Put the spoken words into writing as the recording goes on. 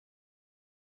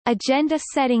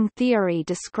Agenda-setting theory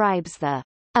describes the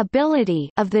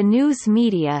ability of the news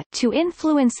media to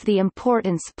influence the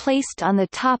importance placed on the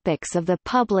topics of the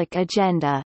public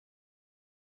agenda.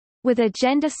 With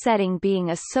agenda setting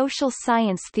being a social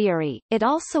science theory, it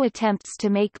also attempts to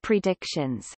make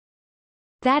predictions.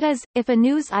 That is, if a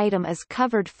news item is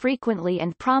covered frequently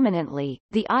and prominently,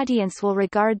 the audience will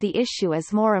regard the issue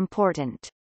as more important.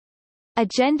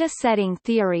 Agenda-setting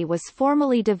theory was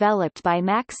formally developed by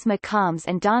Max McCombs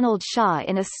and Donald Shaw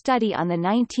in a study on the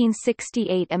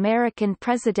 1968 American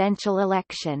presidential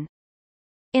election.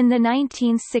 In the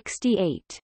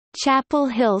 1968 Chapel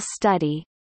Hill study,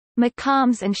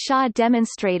 McCombs and Shaw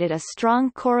demonstrated a strong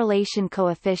correlation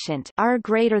coefficient R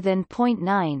greater than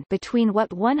 0.9 between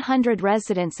what 100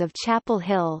 residents of Chapel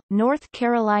Hill, North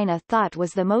Carolina thought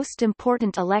was the most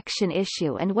important election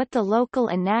issue and what the local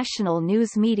and national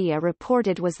news media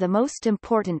reported was the most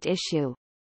important issue.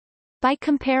 By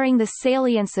comparing the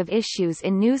salience of issues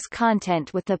in news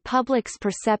content with the public's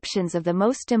perceptions of the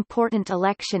most important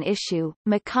election issue,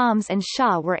 McCombs and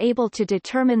Shaw were able to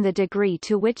determine the degree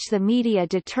to which the media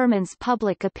determines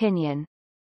public opinion.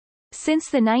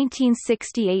 Since the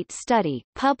 1968 study,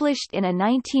 published in a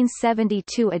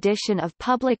 1972 edition of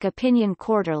Public Opinion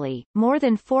Quarterly, more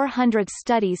than 400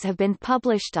 studies have been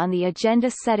published on the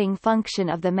agenda-setting function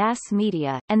of the mass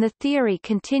media, and the theory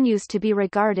continues to be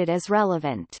regarded as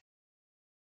relevant.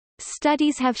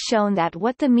 Studies have shown that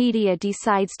what the media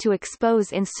decides to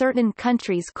expose in certain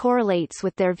countries correlates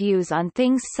with their views on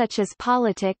things such as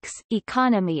politics,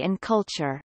 economy and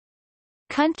culture.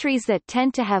 Countries that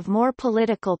tend to have more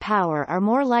political power are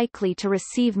more likely to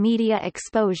receive media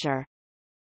exposure.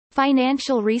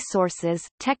 Financial resources,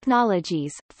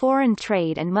 technologies, foreign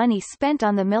trade and money spent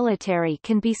on the military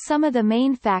can be some of the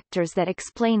main factors that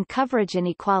explain coverage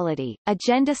inequality.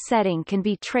 Agenda setting can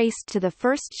be traced to the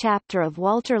first chapter of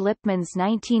Walter Lippmann's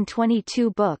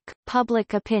 1922 book,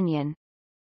 Public Opinion.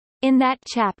 In that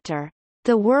chapter,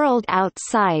 "The World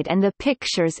Outside and the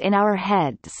Pictures in Our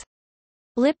Heads,"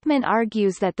 Lippmann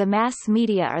argues that the mass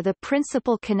media are the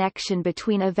principal connection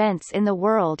between events in the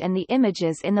world and the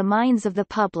images in the minds of the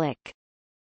public.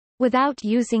 Without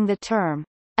using the term,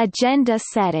 agenda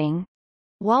setting,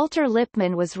 Walter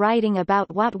Lippmann was writing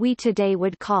about what we today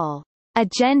would call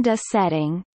agenda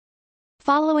setting.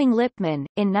 Following Lippmann,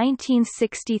 in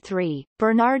 1963,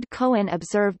 Bernard Cohen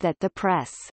observed that the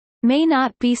press may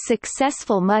not be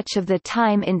successful much of the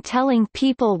time in telling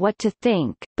people what to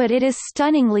think, but it is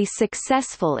stunningly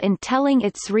successful in telling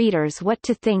its readers what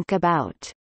to think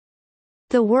about.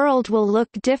 The world will look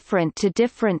different to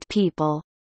different people.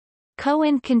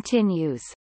 Cohen continues,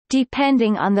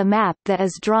 depending on the map that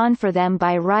is drawn for them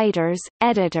by writers,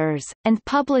 editors, and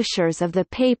publishers of the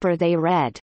paper they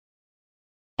read.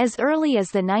 As early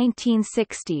as the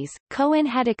 1960s, Cohen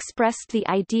had expressed the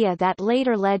idea that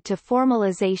later led to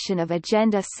formalization of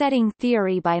agenda-setting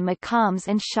theory by McCombs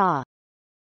and Shaw.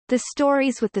 The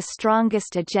stories with the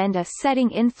strongest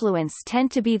agenda-setting influence tend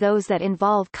to be those that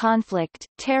involve conflict,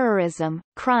 terrorism,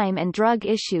 crime and drug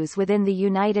issues within the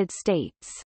United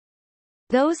States.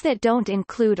 Those that don't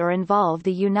include or involve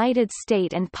the United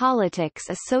States and politics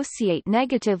associate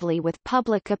negatively with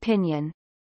public opinion.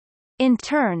 In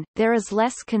turn, there is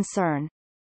less concern.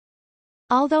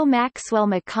 Although Maxwell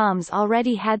McCombs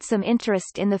already had some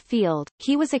interest in the field,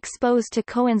 he was exposed to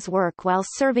Cohen's work while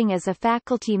serving as a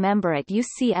faculty member at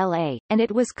UCLA, and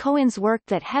it was Cohen's work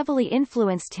that heavily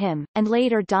influenced him, and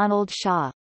later Donald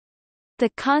Shaw. The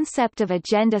concept of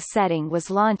agenda setting was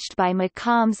launched by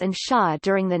McCombs and Shaw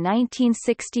during the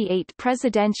 1968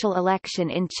 presidential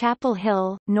election in Chapel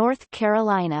Hill, North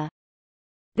Carolina.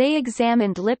 They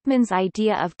examined Lippmann's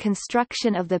idea of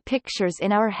construction of the pictures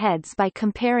in our heads by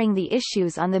comparing the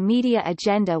issues on the media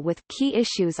agenda with key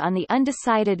issues on the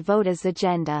undecided voters'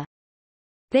 agenda.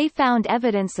 They found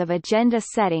evidence of agenda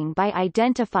setting by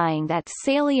identifying that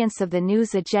salience of the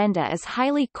news agenda is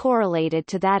highly correlated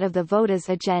to that of the voters'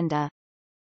 agenda.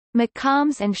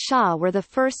 McCombs and Shaw were the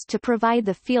first to provide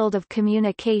the field of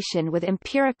communication with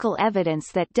empirical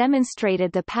evidence that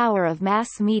demonstrated the power of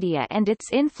mass media and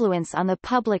its influence on the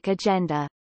public agenda.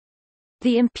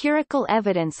 The empirical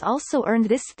evidence also earned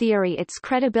this theory its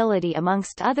credibility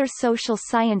amongst other social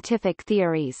scientific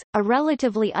theories. A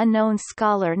relatively unknown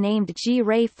scholar named G.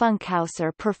 Ray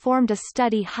Funkhauser performed a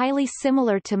study highly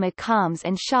similar to McCombs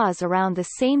and Shaw's around the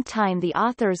same time the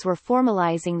authors were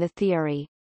formalizing the theory.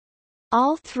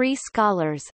 All three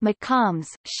scholars, McCombs,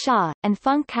 Shaw, and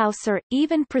Funkhauser,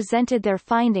 even presented their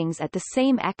findings at the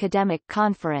same academic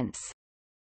conference.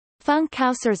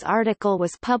 Funkhauser's article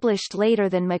was published later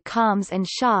than McCombs and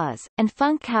Shaw's, and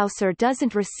Funkhauser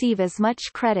doesn't receive as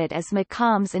much credit as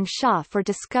McCombs and Shaw for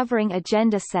discovering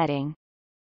agenda setting.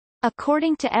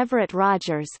 According to Everett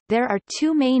Rogers, there are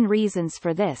two main reasons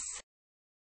for this.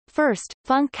 First,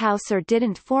 Funkhauser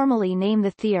didn't formally name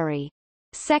the theory.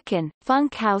 Second,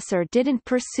 Funkhauser didn't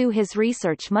pursue his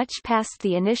research much past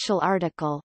the initial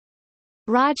article.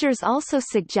 Rogers also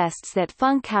suggests that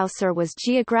Funkhauser was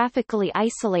geographically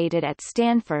isolated at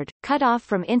Stanford, cut off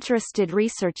from interested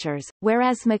researchers,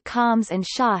 whereas McCombs and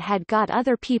Shaw had got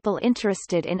other people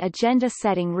interested in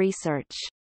agenda-setting research.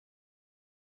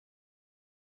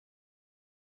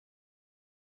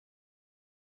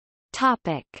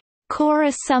 Topic: Core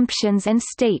assumptions and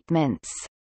statements.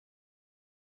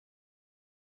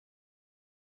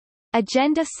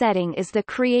 Agenda setting is the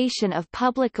creation of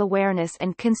public awareness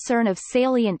and concern of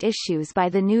salient issues by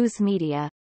the news media.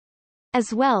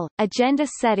 As well, agenda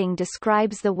setting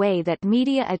describes the way that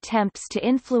media attempts to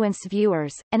influence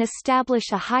viewers, and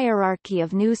establish a hierarchy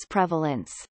of news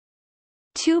prevalence.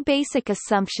 Two basic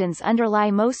assumptions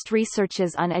underlie most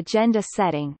researches on agenda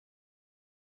setting.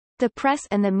 The press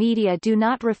and the media do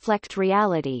not reflect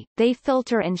reality, they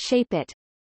filter and shape it.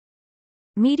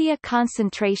 Media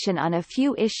concentration on a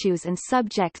few issues and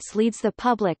subjects leads the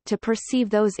public to perceive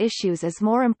those issues as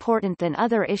more important than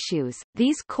other issues.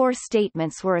 These core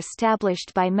statements were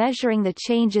established by measuring the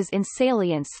changes in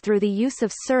salience through the use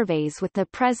of surveys with the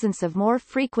presence of more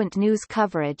frequent news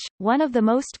coverage. One of the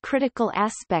most critical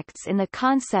aspects in the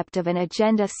concept of an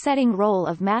agenda-setting role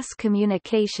of mass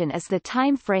communication is the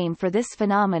time frame for this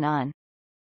phenomenon.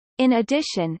 In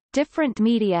addition, different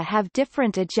media have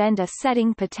different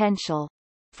agenda-setting potential.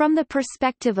 From the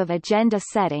perspective of agenda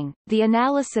setting, the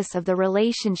analysis of the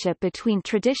relationship between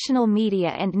traditional media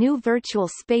and new virtual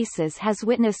spaces has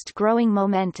witnessed growing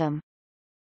momentum.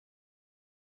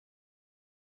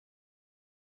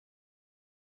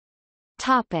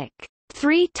 Topic: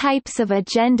 3 types of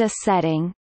agenda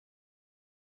setting.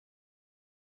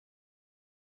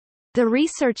 The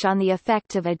research on the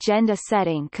effect of agenda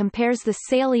setting compares the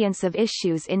salience of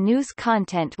issues in news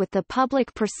content with the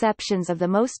public perceptions of the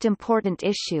most important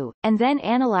issue, and then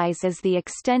analyzes the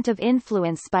extent of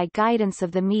influence by guidance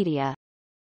of the media.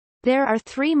 There are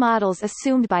 3 models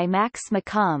assumed by Max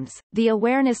McCombs: the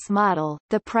awareness model,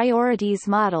 the priorities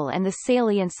model and the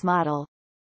salience model.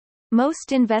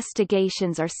 Most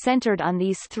investigations are centered on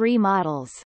these 3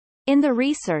 models. In the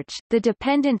research, the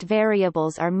dependent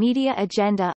variables are media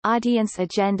agenda, audience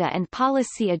agenda and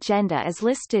policy agenda as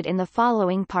listed in the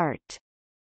following part.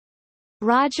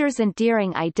 Rogers and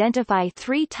Deering identify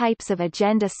 3 types of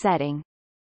agenda setting.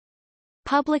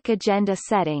 Public agenda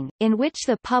setting, in which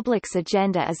the public's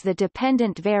agenda is the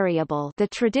dependent variable, the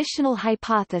traditional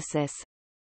hypothesis.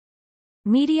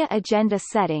 Media agenda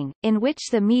setting, in which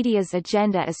the media's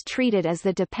agenda is treated as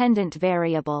the dependent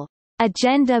variable,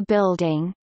 agenda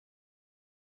building.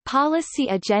 Policy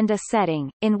agenda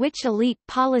setting, in which elite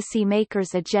policy makers'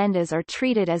 agendas are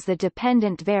treated as the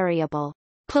dependent variable.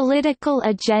 Political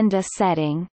agenda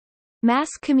setting. Mass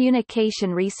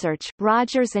communication research,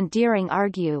 Rogers and Deering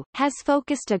argue, has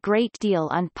focused a great deal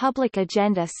on public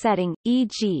agenda setting,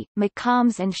 e.g.,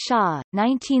 McCombs and Shaw,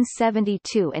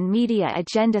 1972 and media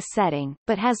agenda setting,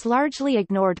 but has largely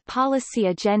ignored policy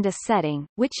agenda setting,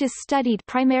 which is studied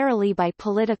primarily by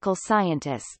political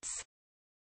scientists.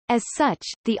 As such,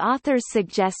 the authors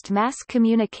suggest mass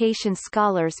communication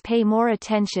scholars pay more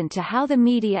attention to how the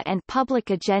media and public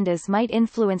agendas might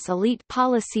influence elite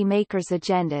policy makers'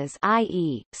 agendas,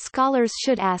 i.e., scholars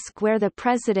should ask where the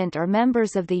president or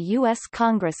members of the U.S.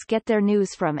 Congress get their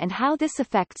news from and how this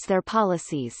affects their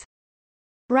policies.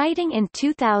 Writing in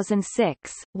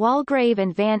 2006, Walgrave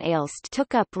and Van Aelst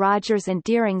took up Rogers and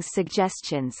Deering's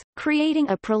suggestions, creating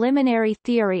a preliminary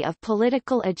theory of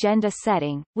political agenda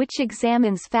setting, which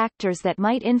examines factors that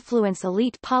might influence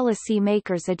elite policy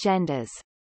makers' agendas.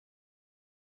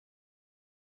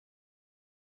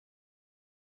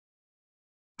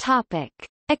 Topic: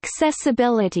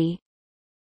 Accessibility.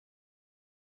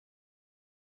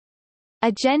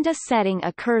 Agenda setting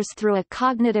occurs through a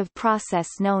cognitive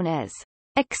process known as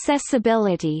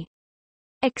accessibility.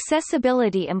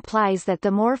 Accessibility implies that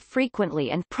the more frequently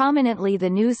and prominently the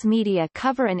news media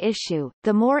cover an issue,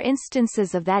 the more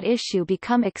instances of that issue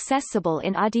become accessible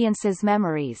in audiences'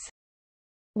 memories.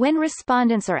 When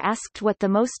respondents are asked what the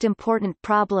most important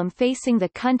problem facing the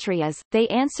country is, they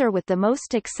answer with the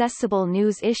most accessible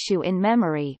news issue in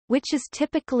memory, which is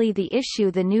typically the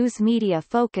issue the news media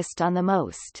focused on the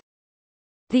most.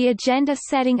 The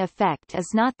agenda-setting effect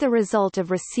is not the result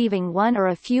of receiving one or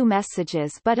a few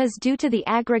messages but is due to the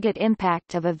aggregate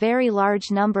impact of a very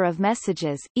large number of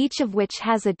messages, each of which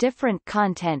has a different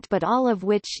content but all of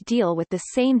which deal with the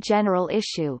same general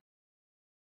issue.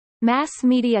 Mass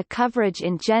media coverage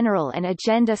in general and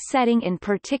agenda setting in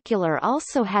particular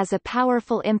also has a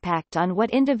powerful impact on what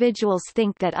individuals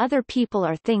think that other people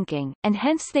are thinking, and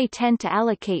hence they tend to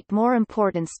allocate more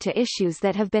importance to issues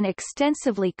that have been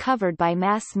extensively covered by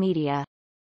mass media.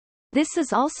 This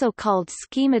is also called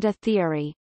schemata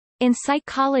theory. In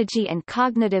psychology and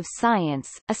cognitive science,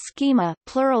 a schema,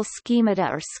 plural schemata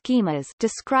or schemas,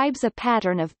 describes a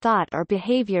pattern of thought or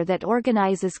behavior that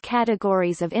organizes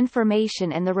categories of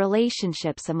information and the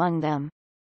relationships among them.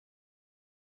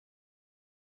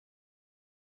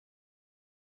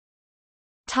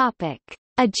 Topic: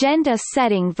 Agenda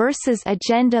setting versus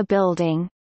agenda building.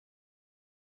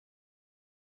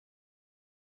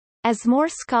 As more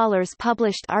scholars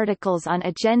published articles on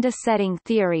agenda-setting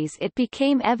theories, it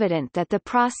became evident that the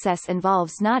process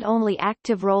involves not only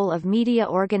active role of media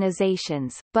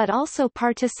organizations, but also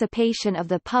participation of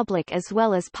the public as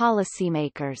well as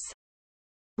policymakers.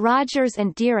 Rogers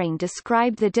and Deering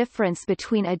described the difference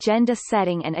between agenda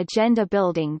setting and agenda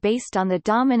building based on the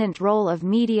dominant role of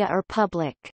media or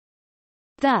public.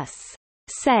 Thus,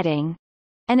 setting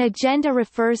an agenda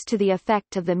refers to the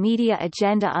effect of the media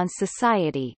agenda on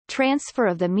society, transfer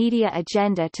of the media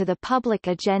agenda to the public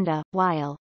agenda,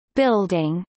 while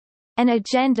building an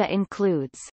agenda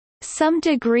includes some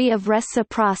degree of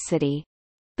reciprocity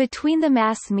between the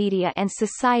mass media and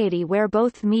society where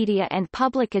both media and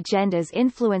public agendas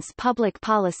influence public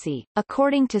policy.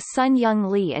 According to Sun-Young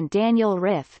Lee and Daniel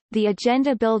Riff, the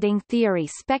agenda building theory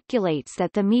speculates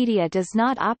that the media does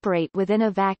not operate within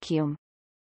a vacuum.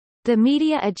 The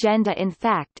media agenda in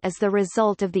fact is the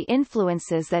result of the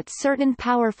influences that certain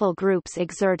powerful groups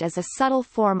exert as a subtle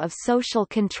form of social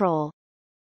control.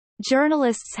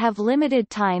 Journalists have limited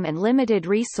time and limited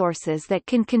resources that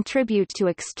can contribute to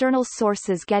external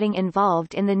sources getting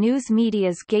involved in the news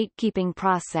media's gatekeeping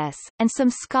process, and some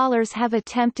scholars have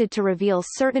attempted to reveal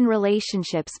certain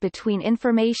relationships between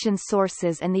information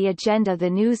sources and the agenda the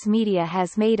news media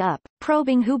has made up,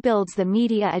 probing who builds the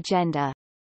media agenda.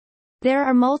 There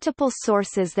are multiple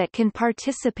sources that can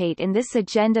participate in this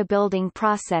agenda-building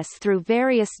process through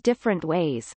various different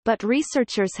ways, but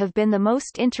researchers have been the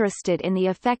most interested in the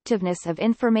effectiveness of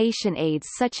information aids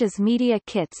such as media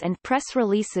kits and press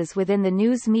releases within the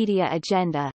news media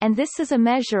agenda, and this is a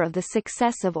measure of the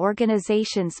success of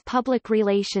organizations' public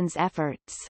relations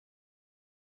efforts.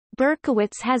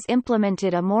 Berkowitz has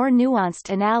implemented a more nuanced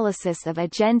analysis of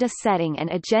agenda setting and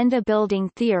agenda building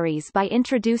theories by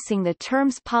introducing the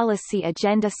terms policy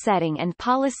agenda setting and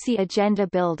policy agenda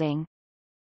building.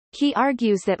 He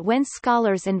argues that when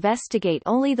scholars investigate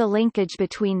only the linkage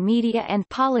between media and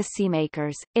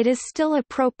policymakers, it is still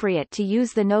appropriate to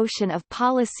use the notion of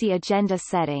policy agenda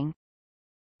setting.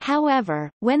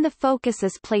 However, when the focus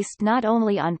is placed not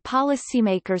only on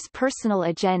policymakers' personal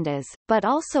agendas, but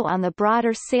also on the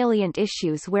broader salient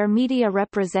issues where media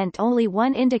represent only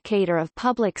one indicator of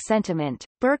public sentiment,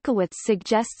 Berkowitz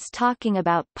suggests talking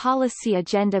about policy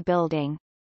agenda building.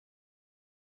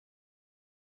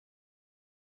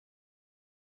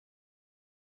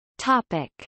 Topic: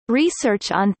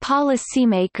 Research on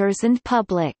policymakers and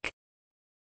public.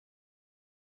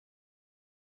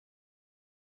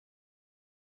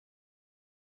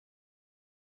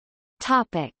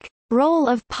 Topic: Role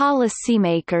of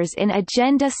policymakers in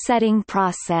agenda-setting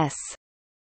process.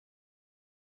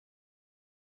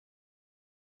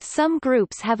 Some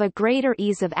groups have a greater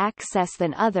ease of access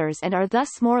than others and are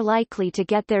thus more likely to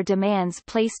get their demands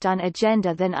placed on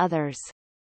agenda than others.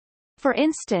 For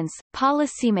instance,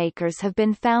 policymakers have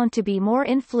been found to be more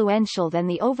influential than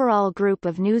the overall group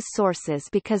of news sources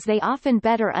because they often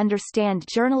better understand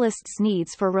journalists'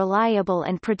 needs for reliable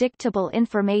and predictable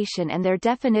information and their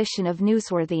definition of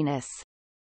newsworthiness.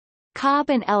 Cobb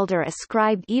and Elder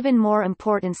ascribed even more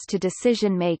importance to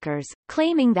decision-makers,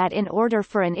 claiming that in order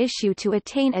for an issue to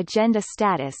attain agenda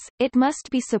status, it must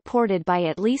be supported by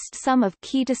at least some of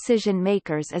key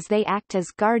decision-makers as they act as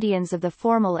guardians of the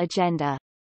formal agenda.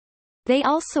 They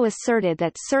also asserted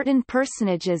that certain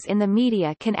personages in the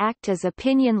media can act as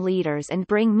opinion leaders and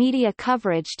bring media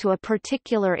coverage to a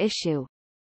particular issue.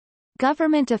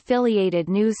 Government-affiliated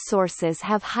news sources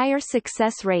have higher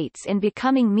success rates in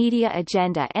becoming media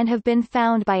agenda and have been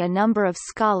found by a number of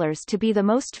scholars to be the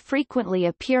most frequently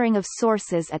appearing of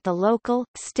sources at the local,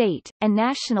 state, and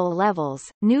national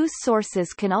levels. News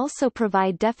sources can also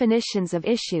provide definitions of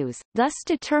issues, thus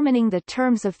determining the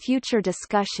terms of future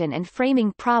discussion and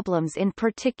framing problems in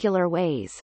particular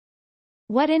ways.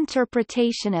 What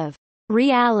interpretation of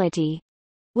reality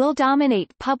will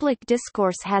dominate public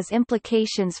discourse has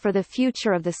implications for the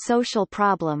future of the social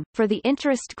problem, for the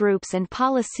interest groups and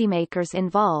policymakers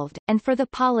involved, and for the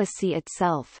policy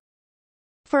itself.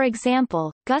 For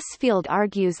example, Gusfield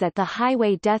argues that the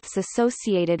highway deaths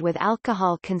associated with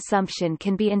alcohol consumption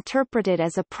can be interpreted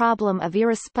as a problem of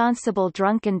irresponsible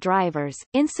drunken drivers,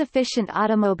 insufficient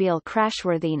automobile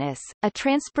crashworthiness, a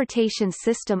transportation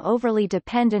system overly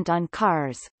dependent on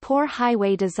cars, poor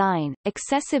highway design,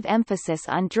 excessive emphasis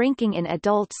on drinking in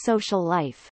adult social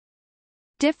life.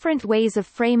 Different ways of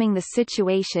framing the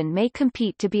situation may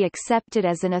compete to be accepted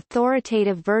as an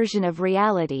authoritative version of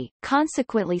reality,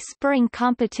 consequently spurring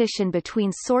competition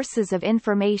between sources of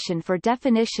information for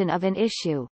definition of an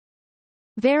issue.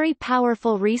 Very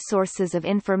powerful resources of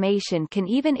information can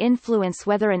even influence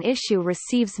whether an issue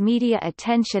receives media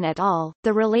attention at all.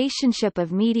 The relationship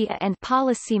of media and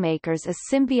policymakers is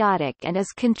symbiotic and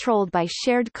is controlled by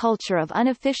shared culture of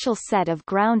unofficial set of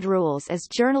ground rules, as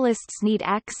journalists need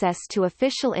access to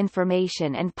official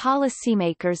information and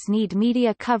policymakers need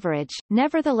media coverage.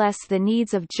 Nevertheless, the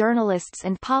needs of journalists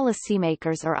and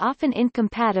policymakers are often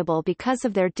incompatible because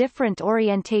of their different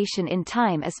orientation in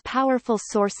time, as powerful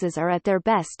sources are at their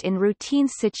best in routine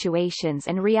situations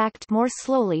and react more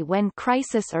slowly when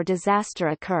crisis or disaster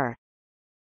occur.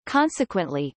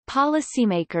 Consequently,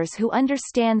 policymakers who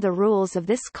understand the rules of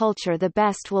this culture the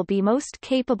best will be most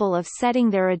capable of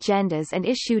setting their agendas and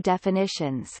issue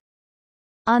definitions.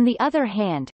 On the other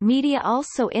hand, media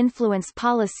also influence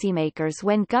policymakers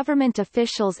when government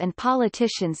officials and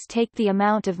politicians take the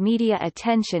amount of media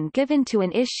attention given to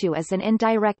an issue as an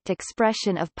indirect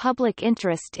expression of public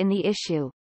interest in the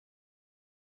issue.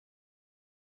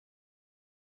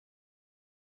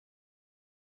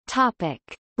 Topic: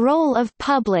 Role of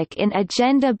public in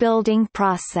agenda-building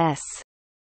process.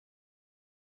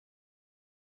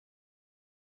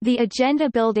 The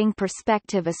agenda-building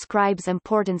perspective ascribes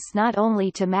importance not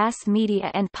only to mass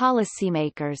media and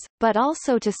policymakers, but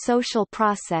also to social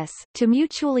process, to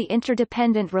mutually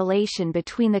interdependent relation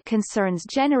between the concerns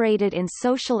generated in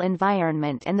social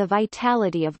environment and the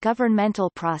vitality of governmental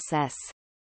process.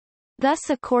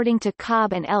 Thus, according to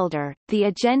Cobb and Elder, the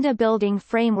agenda-building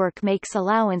framework makes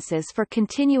allowances for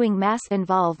continuing mass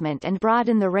involvement and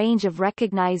broaden the range of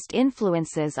recognized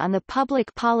influences on the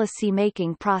public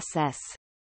policy-making process.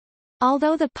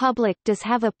 Although the public does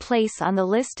have a place on the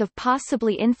list of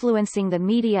possibly influencing the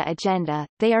media agenda,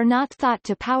 they are not thought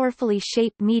to powerfully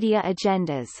shape media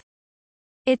agendas.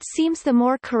 It seems the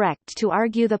more correct to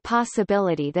argue the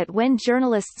possibility that when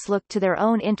journalists look to their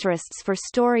own interests for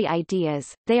story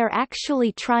ideas, they are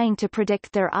actually trying to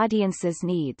predict their audience's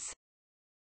needs.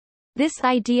 This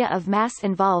idea of mass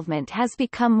involvement has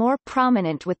become more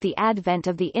prominent with the advent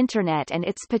of the Internet and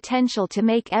its potential to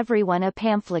make everyone a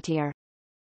pamphleteer.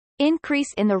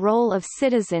 Increase in the role of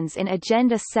citizens in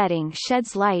agenda setting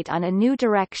sheds light on a new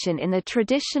direction in the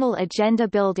traditional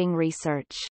agenda-building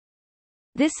research.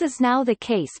 This is now the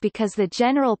case because the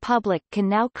general public can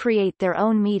now create their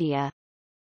own media.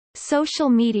 Social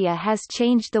media has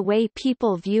changed the way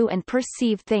people view and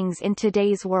perceive things in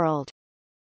today's world.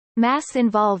 Mass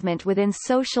involvement within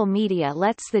social media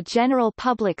lets the general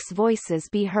public's voices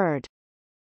be heard.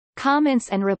 Comments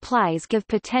and replies give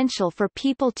potential for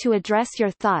people to address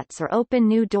your thoughts or open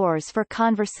new doors for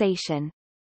conversation.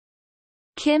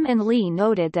 Kim and Lee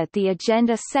noted that the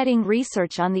agenda-setting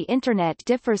research on the Internet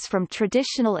differs from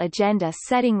traditional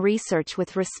agenda-setting research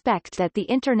with respect that the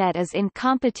Internet is in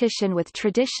competition with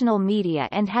traditional media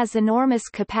and has enormous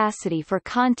capacity for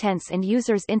contents and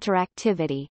users'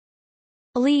 interactivity.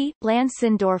 Lee,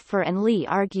 Lansendorfer and Lee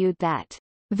argued that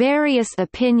various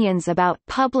opinions about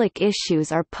public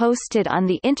issues are posted on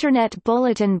the Internet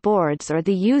bulletin boards or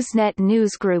the Usenet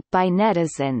newsgroup by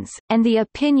netizens, and the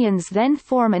opinions then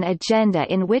form an agenda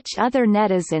in which other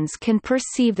netizens can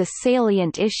perceive the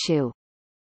salient issue.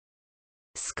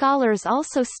 Scholars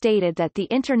also stated that the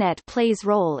Internet plays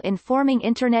role in forming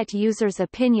Internet users'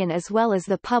 opinion as well as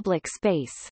the public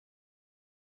space.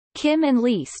 Kim and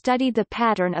Lee studied the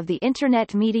pattern of the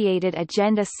Internet-mediated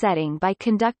agenda setting by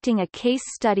conducting a case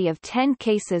study of 10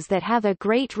 cases that have a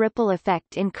great ripple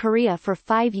effect in Korea for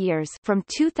 5 years from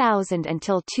 2000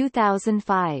 until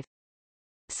 2005.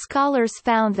 Scholars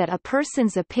found that a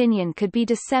person's opinion could be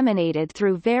disseminated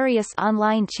through various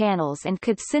online channels and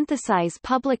could synthesize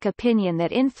public opinion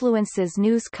that influences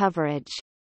news coverage.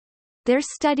 Their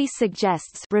study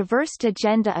suggests reversed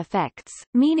agenda effects,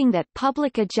 meaning that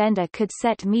public agenda could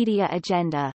set media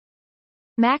agenda.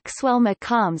 Maxwell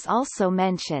McCombs also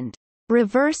mentioned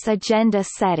reverse agenda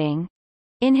setting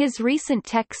in his recent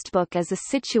textbook as a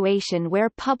situation where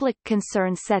public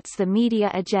concern sets the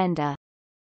media agenda.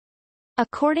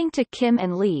 According to Kim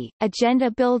and Lee, agenda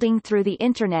building through the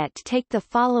Internet take the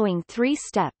following 3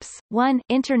 steps. 1.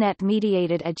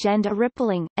 Internet-mediated agenda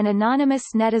rippling. An anonymous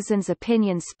netizen's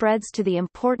opinion spreads to the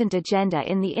important agenda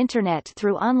in the Internet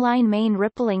through online main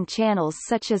rippling channels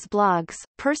such as blogs,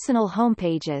 personal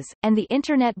homepages, and the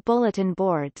Internet bulletin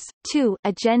boards. 2.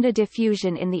 Agenda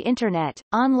diffusion in the Internet.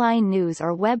 Online news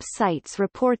or web sites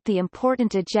report the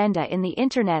important agenda in the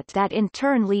Internet that in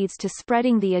turn leads to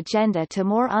spreading the agenda to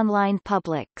more online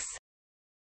publics.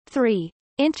 3.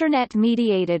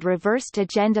 Internet-mediated reversed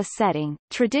agenda setting.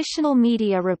 Traditional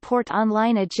media report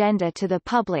online agenda to the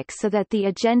public so that the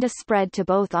agenda spread to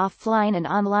both offline and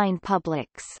online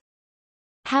publics.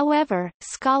 However,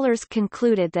 scholars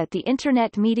concluded that the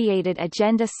Internet-mediated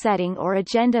agenda setting or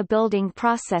agenda-building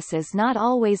processes not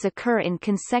always occur in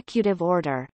consecutive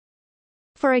order.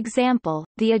 For example,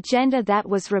 the agenda that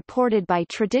was reported by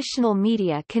traditional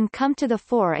media can come to the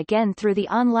fore again through the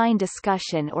online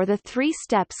discussion, or the 3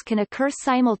 steps can occur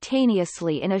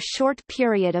simultaneously in a short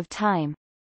period of time.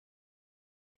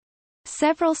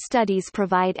 Several studies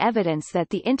provide evidence that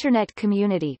the Internet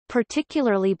community,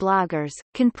 particularly bloggers,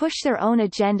 can push their own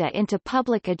agenda into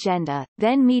public agenda,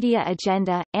 then media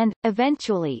agenda, and,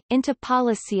 eventually, into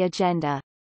policy agenda.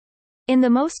 In the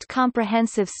most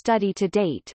comprehensive study to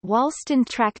date, Walston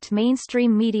tracked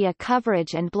mainstream media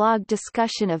coverage and blog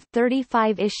discussion of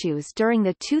 35 issues during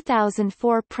the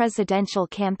 2004 presidential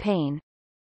campaign.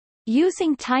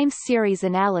 Using time series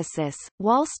analysis,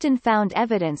 Walston found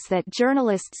evidence that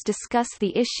journalists discuss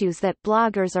the issues that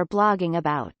bloggers are blogging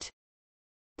about.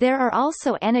 There are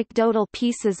also anecdotal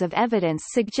pieces of evidence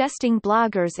suggesting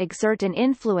bloggers exert an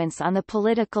influence on the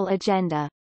political agenda.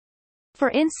 For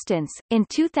instance, in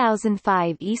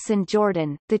 2005 Eason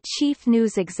Jordan, the chief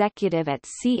news executive at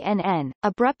CNN,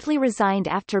 abruptly resigned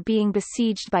after being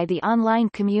besieged by the online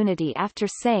community after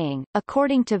saying,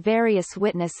 according to various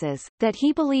witnesses, that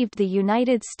he believed the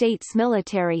United States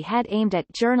military had aimed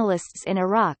at journalists in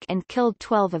Iraq and killed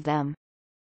 12 of them.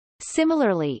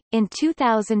 Similarly, in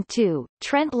 2002,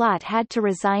 Trent Lott had to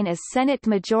resign as Senate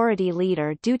Majority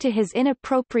Leader due to his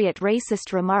inappropriate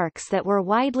racist remarks that were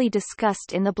widely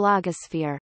discussed in the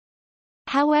blogosphere.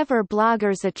 However,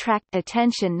 bloggers attract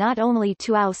attention not only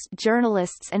to oust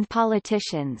journalists and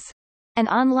politicians. An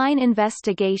online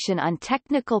investigation on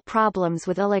technical problems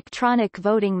with electronic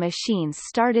voting machines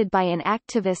started by an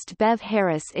activist Bev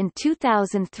Harris in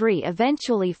 2003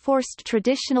 eventually forced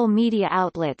traditional media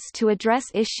outlets to address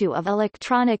issue of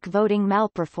electronic voting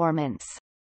malperformance.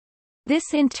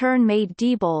 This in turn made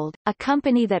Diebold, a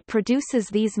company that produces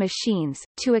these machines,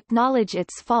 to acknowledge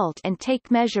its fault and take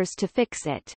measures to fix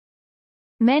it.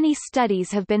 Many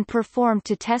studies have been performed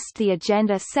to test the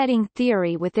agenda-setting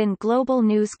theory within global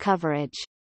news coverage.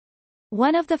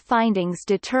 One of the findings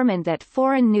determined that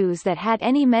foreign news that had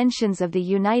any mentions of the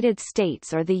United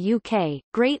States or the UK,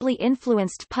 greatly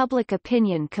influenced public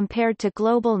opinion compared to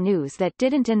global news that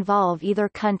didn't involve either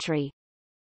country.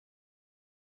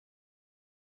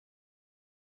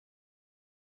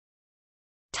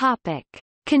 Topic: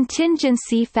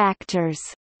 Contingency factors.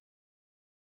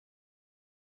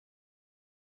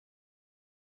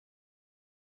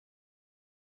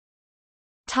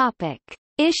 Topic: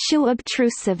 Issue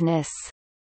obtrusiveness.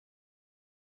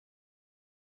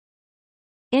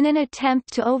 In an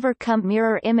attempt to overcome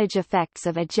mirror image effects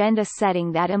of agenda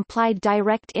setting that implied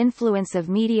direct influence of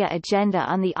media agenda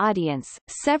on the audience,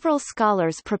 several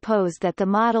scholars proposed that the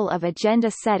model of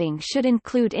agenda setting should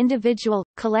include individual,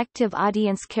 collective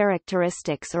audience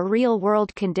characteristics or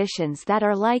real-world conditions that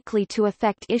are likely to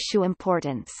affect issue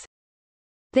importance.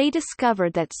 They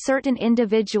discovered that certain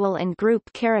individual and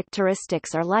group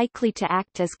characteristics are likely to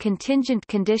act as contingent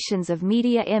conditions of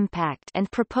media impact and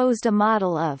proposed a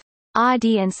model of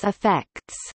audience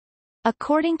effects.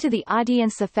 According to the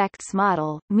audience effects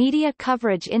model, media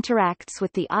coverage interacts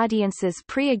with the audience's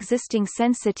pre-existing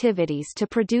sensitivities to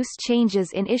produce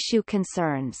changes in issue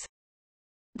concerns.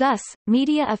 Thus,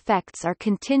 media effects are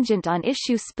contingent on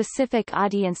issue-specific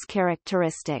audience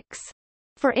characteristics.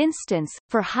 For instance,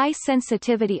 for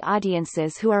high-sensitivity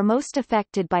audiences who are most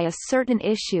affected by a certain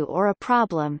issue or a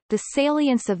problem, the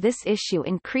salience of this issue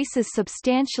increases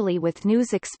substantially with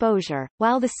news exposure,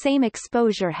 while the same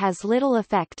exposure has little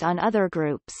effect on other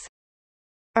groups.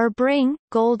 Erbring,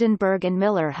 Goldenberg and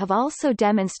Miller have also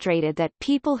demonstrated that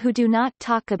people who do not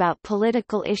talk about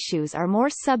political issues are more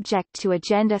subject to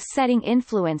agenda-setting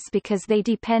influence because they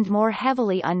depend more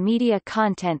heavily on media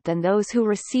content than those who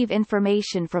receive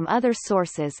information from other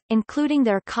sources, including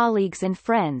their colleagues and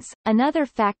friends. Another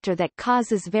factor that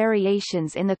causes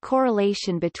variations in the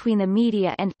correlation between the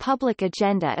media and public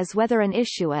agenda is whether an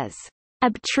issue is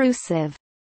obtrusive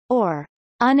or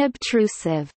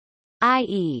unobtrusive,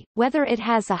 i.e., whether it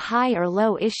has a high or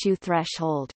low issue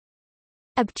threshold.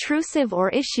 Obtrusive or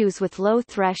issues with low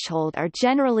threshold are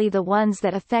generally the ones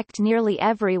that affect nearly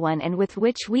everyone and with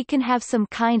which we can have some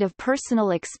kind of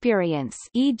personal experience,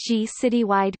 e.g.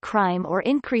 citywide crime or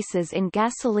increases in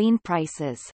gasoline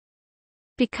prices.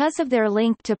 Because of their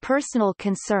link to personal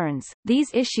concerns, these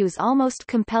issues almost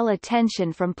compel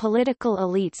attention from political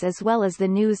elites as well as the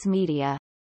news media.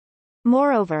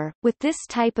 Moreover, with this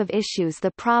type of issues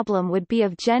the problem would be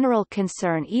of general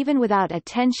concern even without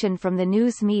attention from the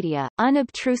news media.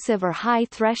 Unobtrusive or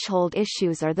high-threshold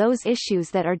issues are those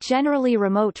issues that are generally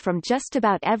remote from just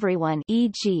about everyone,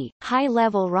 e.g.,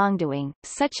 high-level wrongdoing,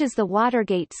 such as the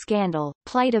Watergate scandal,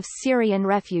 plight of Syrian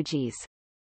refugees.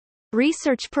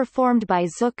 Research performed by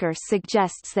Zucker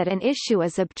suggests that an issue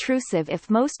is obtrusive if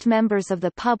most members of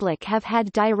the public have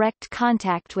had direct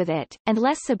contact with it, and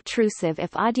less obtrusive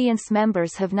if audience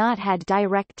members have not had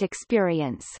direct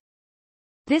experience.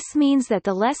 This means that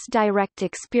the less direct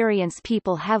experience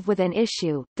people have with an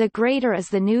issue, the greater is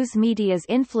the news media's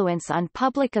influence on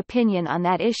public opinion on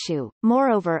that issue.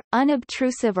 Moreover,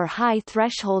 unobtrusive or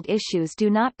high-threshold issues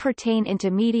do not pertain into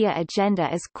media agenda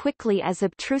as quickly as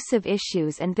obtrusive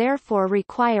issues and therefore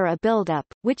require a build-up,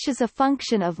 which is a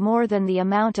function of more than the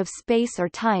amount of space or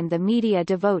time the media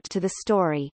devote to the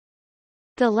story.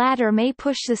 The latter may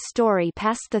push the story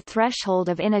past the threshold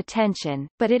of inattention,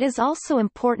 but it is also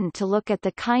important to look at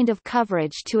the kind of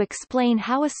coverage to explain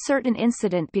how a certain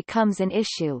incident becomes an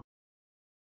issue.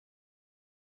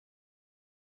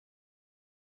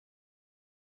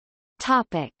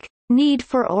 Topic: Need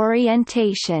for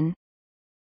orientation.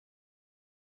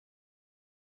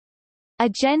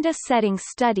 Agenda-setting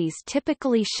studies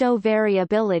typically show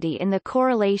variability in the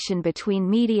correlation between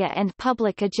media and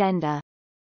public agenda.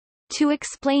 To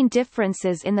explain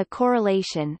differences in the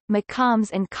correlation, McCombs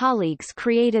and colleagues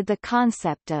created the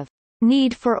concept of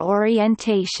need for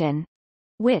orientation,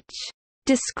 which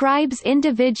describes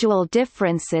individual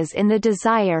differences in the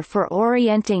desire for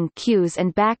orienting cues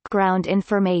and background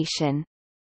information.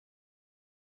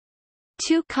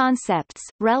 Two concepts,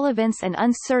 relevance and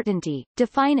uncertainty,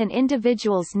 define an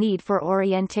individual's need for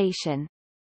orientation.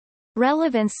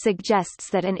 Relevance suggests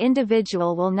that an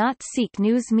individual will not seek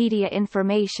news media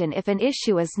information if an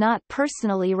issue is not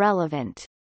personally relevant.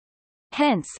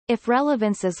 Hence, if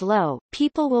relevance is low,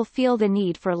 people will feel the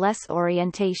need for less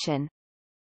orientation.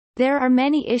 There are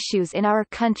many issues in our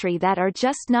country that are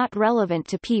just not relevant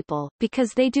to people,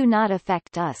 because they do not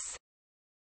affect us.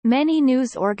 Many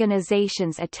news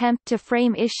organizations attempt to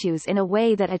frame issues in a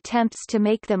way that attempts to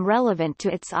make them relevant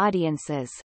to its audiences.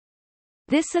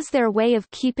 This is their way of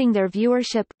keeping their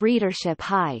readership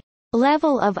high.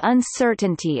 Level of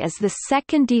uncertainty is the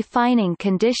second defining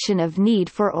condition of need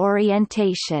for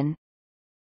orientation.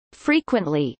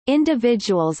 Frequently,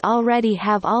 individuals already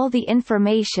have all the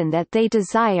information that they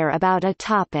desire about a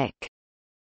topic.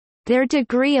 Their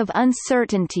degree of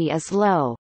uncertainty is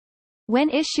low. When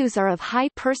issues are of high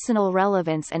personal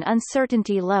relevance and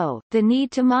uncertainty low, the need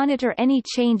to monitor any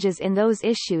changes in those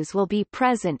issues will be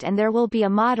present and there will be a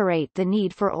moderate the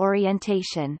need for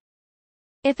orientation.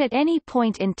 If at any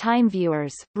point in time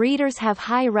readers have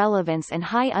high relevance and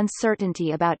high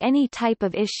uncertainty about any type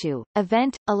of issue,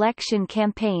 event, election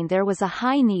campaign, there was a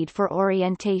high need for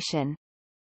orientation.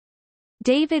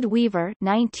 David Weaver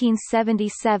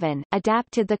 1977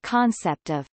 adapted the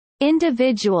concept of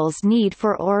individuals' need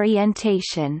for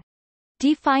orientation,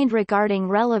 defined regarding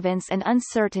relevance and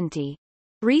uncertainty.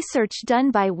 Research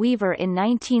done by Weaver in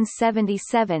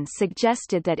 1977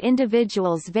 suggested that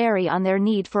individuals vary on their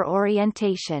need for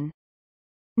orientation.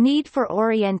 Need for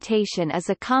orientation is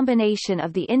a combination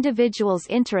of the individual's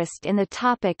interest in the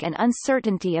topic and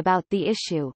uncertainty about the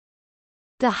issue.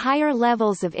 The higher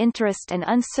levels of interest and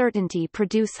uncertainty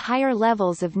produce higher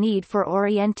levels of need for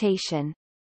orientation.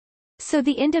 So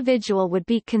the individual would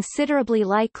be considerably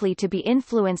likely to be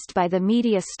influenced by the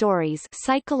media stories.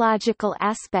 Psychological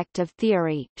aspect of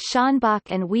theory. Schonbach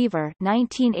and Weaver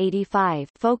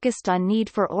 1985 focused on need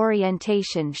for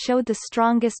orientation showed the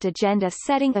strongest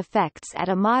agenda-setting effects at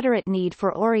a moderate need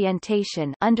for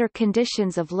orientation under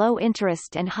conditions of low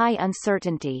interest and high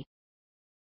uncertainty.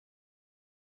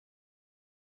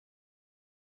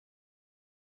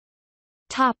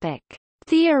 Topic: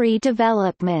 Theory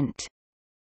development.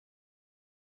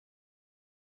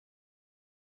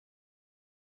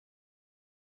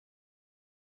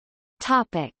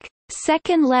 Topic: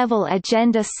 Second-level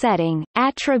agenda setting,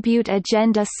 attribute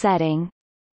agenda setting.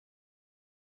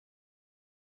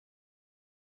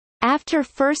 After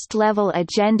first-level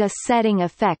agenda setting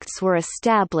effects were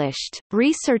established,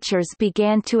 researchers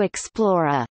began to explore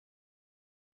a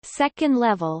second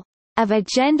level of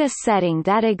agenda setting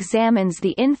that examines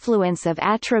the influence of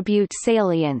attribute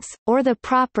salience, or the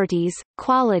properties,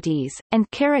 qualities, and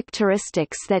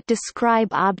characteristics that describe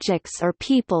objects or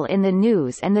people in the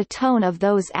news and the tone of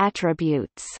those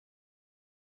attributes.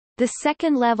 The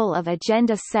second level of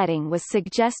agenda setting was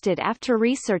suggested after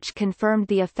research confirmed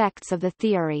the effects of the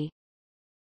theory.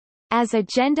 As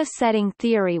agenda-setting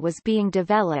theory was being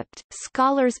developed,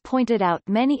 scholars pointed out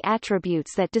many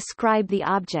attributes that describe the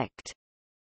object.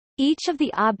 Each of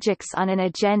the objects on an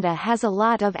agenda has a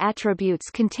lot of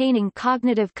attributes containing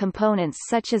cognitive components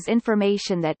such as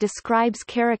information that describes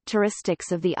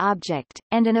characteristics of the object,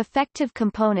 and an affective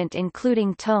component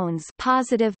including tones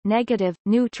positive, negative,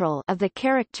 neutral of the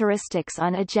characteristics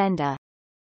on agenda.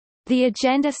 The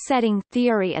agenda setting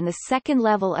theory and the second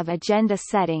level of agenda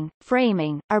setting,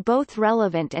 framing, are both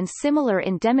relevant and similar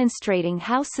in demonstrating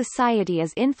how society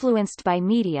is influenced by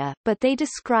media, but they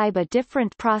describe a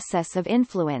different process of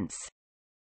influence.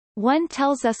 One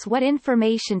tells us what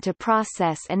information to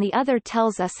process and the other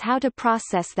tells us how to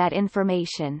process that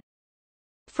information.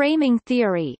 Framing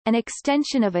theory, an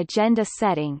extension of agenda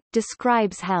setting,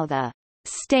 describes how the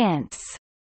stance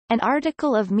an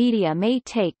article of media may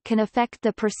take can affect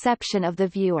the perception of the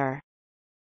viewer.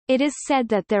 It is said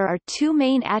that there are two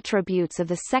main attributes of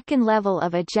the second level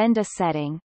of agenda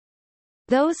setting.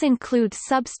 Those include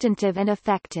substantive and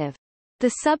affective. The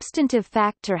substantive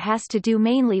factor has to do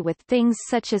mainly with things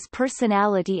such as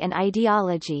personality and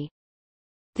ideology.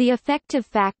 The affective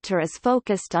factor is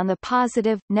focused on the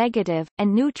positive, negative,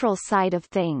 and neutral side of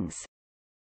things.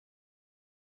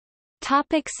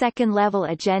 Topic: second-level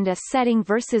agenda setting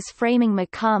versus framing.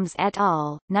 McCombs et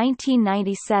al.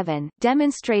 1997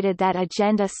 demonstrated that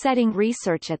agenda setting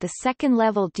research at the second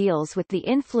level deals with the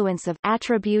influence of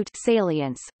attribute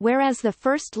salience, whereas the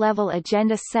first-level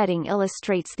agenda setting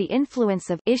illustrates the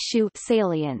influence of issue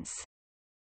salience.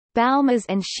 Balmas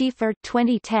and Schieffer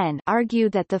 2010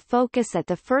 argued that the focus at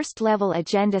the first-level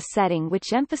agenda setting,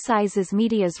 which emphasizes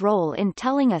media's role in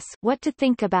telling us what to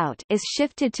think about, is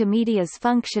shifted to media's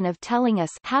function of telling us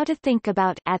how to think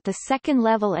about at the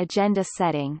second-level agenda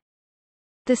setting.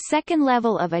 The second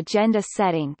level of agenda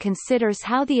setting considers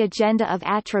how the agenda of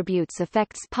attributes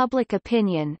affects public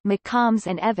opinion. McCombs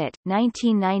and Evatt,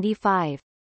 1995.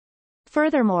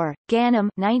 Furthermore, Ganem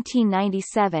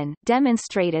 1997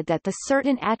 demonstrated that the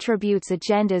certain attributes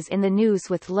agendas in the news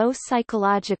with low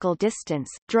psychological distance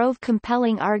drove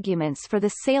compelling arguments for the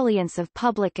salience of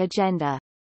public agenda.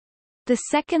 The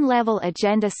second-level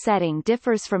agenda setting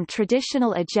differs from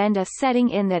traditional agenda setting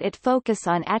in that it focuses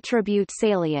on attribute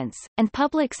salience, and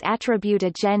public's attribute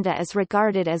agenda is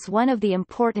regarded as one of the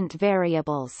important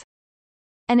variables.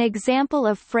 An example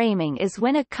of framing is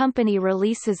when a company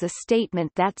releases a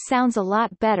statement that sounds a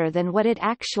lot better than what it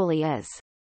actually is.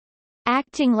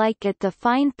 Acting like it the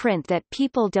fine print that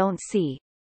people don't see.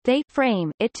 They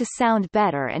frame it to sound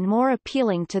better and more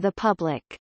appealing to the public.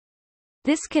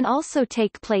 This can also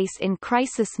take place in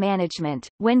crisis management,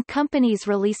 when companies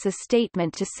release a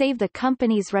statement to save the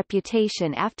company's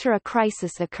reputation after a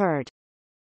crisis occurred.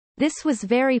 This was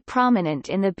very prominent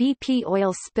in the BP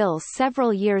oil spill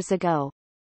several years ago.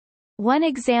 One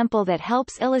example that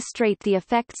helps illustrate the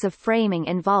effects of framing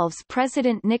involves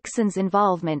President Nixon's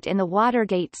involvement in the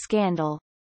Watergate scandal.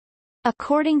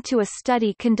 According to a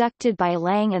study conducted by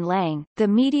Lang and Lang, the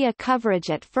media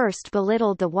coverage at first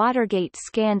belittled the Watergate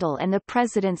scandal and the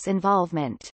president's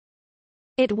involvement.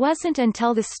 It wasn't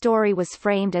until the story was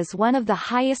framed as one of the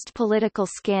highest political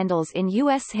scandals in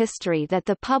U.S. history that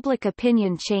the public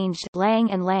opinion changed. Lang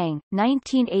and Lang,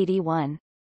 1981.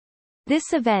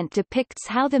 This event depicts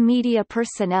how the media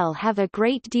personnel have a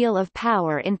great deal of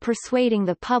power in persuading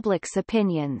the public's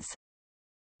opinions.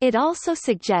 It also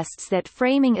suggests that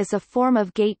framing is a form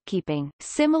of gatekeeping.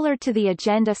 Similar to the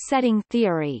agenda-setting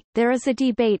theory, there is a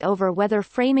debate over whether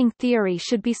framing theory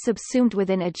should be subsumed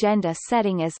within agenda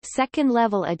setting as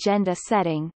second-level agenda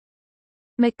setting.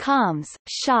 McCombs,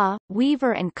 Shaw,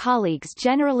 Weaver and colleagues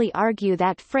generally argue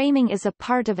that framing is a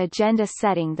part of agenda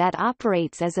setting that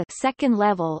operates as a second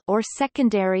level or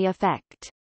secondary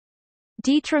effect.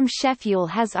 Dietram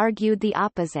Sheffield has argued the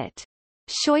opposite.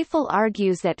 Schäufele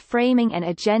argues that framing and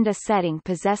agenda setting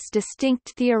possess distinct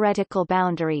theoretical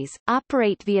boundaries,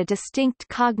 operate via distinct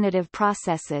cognitive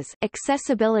processes,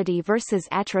 accessibility versus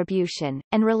attribution,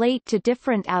 and relate to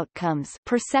different outcomes,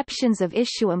 perceptions of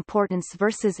issue importance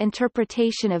versus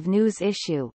interpretation of news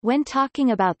issue. When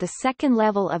talking about the second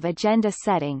level of agenda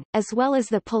setting, as well as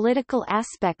the political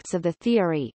aspects of the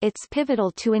theory, it's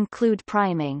pivotal to include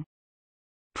priming.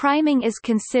 Priming is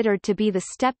considered to be the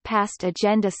step past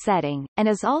agenda setting, and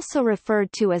is also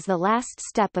referred to as the last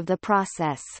step of the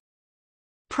process.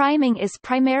 Priming is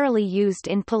primarily used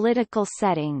in political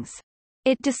settings.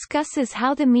 It discusses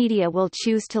how the media will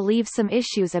choose to leave some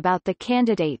issues about the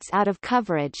candidates out of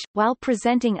coverage, while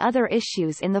presenting other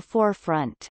issues in the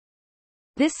forefront.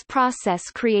 This process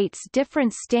creates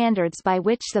different standards by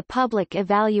which the public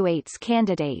evaluates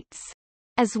candidates.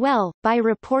 As well, by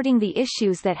reporting the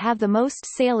issues that have the most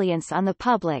salience on the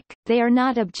public, they are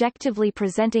not objectively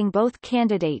presenting both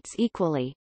candidates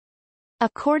equally.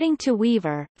 According to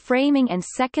Weaver, framing and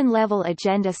second-level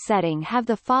agenda setting have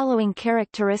the following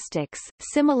characteristics: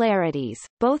 similarities,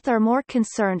 both are more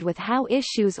concerned with how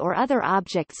issues or other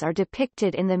objects are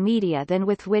depicted in the media than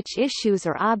with which issues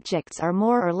or objects are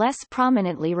more or less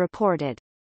prominently reported.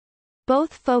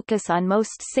 Both focus on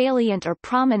most salient or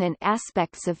prominent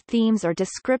aspects of themes or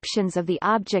descriptions of the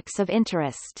objects of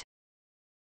interest.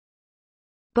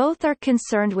 Both are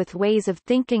concerned with ways of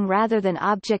thinking rather than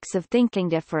objects of thinking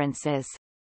differences.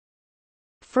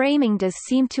 Framing does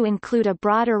seem to include a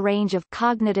broader range of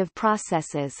cognitive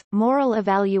processes, moral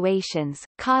evaluations,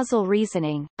 causal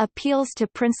reasoning, appeals to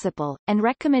principle, and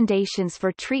recommendations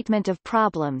for treatment of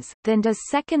problems, than does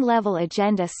second-level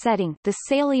agenda setting, the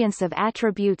salience of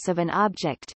attributes of an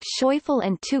object. Schäufele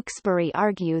and Tewksbury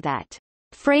argue that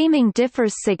framing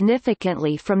differs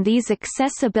significantly from these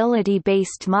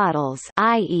accessibility-based models,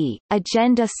 i.e.,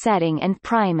 agenda setting and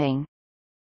priming.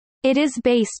 It is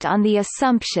based on the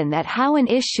assumption that how an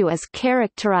issue is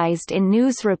characterized in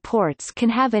news reports can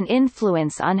have an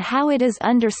influence on how it is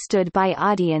understood by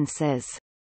audiences.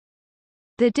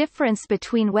 The difference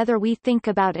between whether we think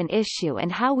about an issue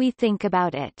and how we think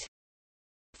about it.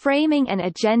 Framing and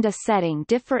agenda setting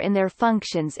differ in their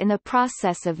functions in the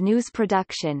process of news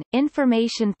production,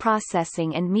 information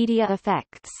processing and media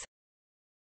effects.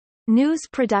 News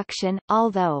production,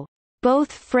 although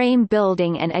both frame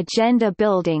building and agenda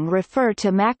building refer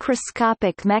to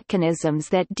macroscopic mechanisms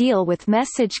that deal with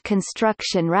message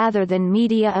construction rather than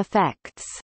media effects.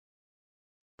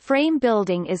 Frame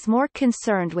building is more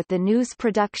concerned with the news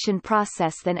production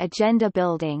process than agenda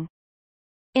building.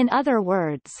 In other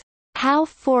words, how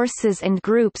forces and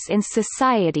groups in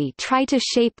society try to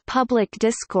shape public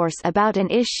discourse about an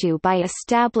issue by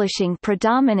establishing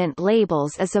predominant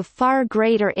labels is of far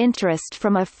greater interest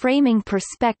from a framing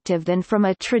perspective than from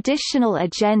a traditional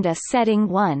agenda-setting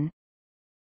one.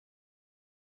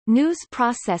 News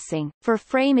processing. For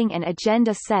framing and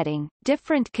agenda setting,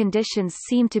 different conditions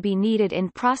seem to be needed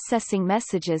in processing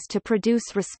messages to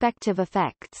produce respective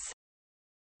effects.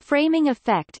 Framing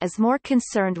effect is more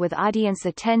concerned with audience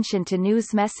attention to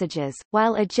news messages,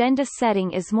 while agenda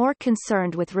setting is more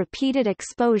concerned with repeated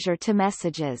exposure to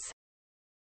messages.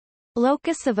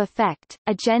 Locus of effect.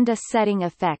 Agenda setting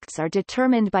effects are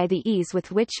determined by the ease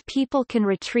with which people can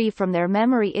retrieve from their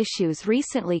memory issues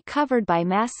recently covered by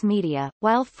mass media,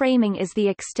 while framing is the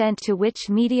extent to which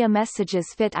media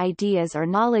messages fit ideas or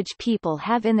knowledge people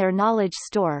have in their knowledge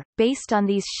store. Based on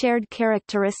these shared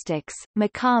characteristics,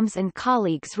 McCombs and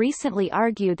colleagues recently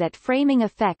argued that framing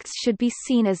effects should be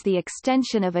seen as the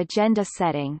extension of agenda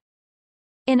setting.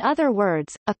 In other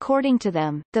words, according to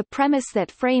them, the premise that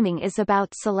framing is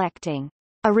about selecting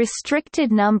a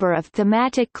restricted number of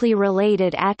thematically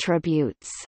related attributes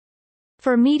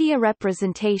for media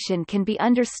representation can be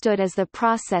understood as the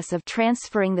process of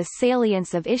transferring the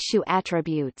salience of issue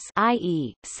attributes,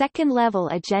 i.e., second-level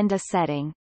agenda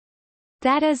setting.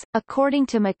 That is, according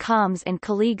to McCombs and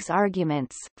colleagues'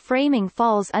 arguments, framing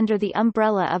falls under the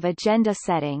umbrella of agenda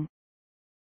setting.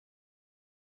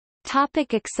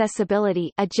 Topic: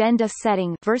 accessibility, agenda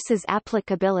setting versus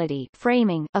applicability,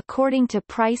 framing. According to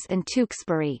Price and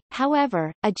Tewksbury,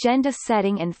 however, agenda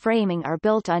setting and framing are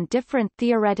built on different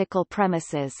theoretical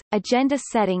premises. Agenda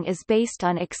setting is based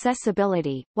on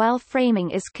accessibility, while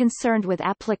framing is concerned with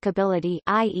applicability,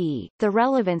 i.e., the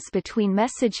relevance between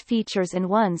message features and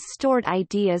one's stored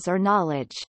ideas or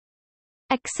knowledge.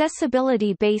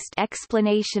 Accessibility-based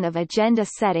explanation of agenda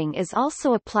setting is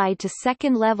also applied to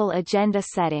second-level agenda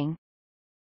setting.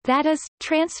 That is,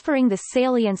 transferring the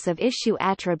salience of issue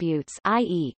attributes,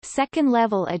 i.e.,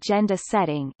 second-level agenda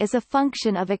setting, is a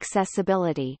function of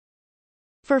accessibility.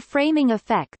 For framing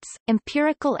effects,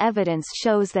 empirical evidence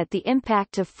shows that the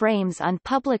impact of frames on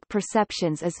public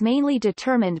perceptions is mainly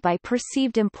determined by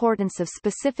perceived importance of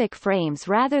specific frames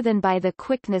rather than by the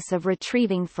quickness of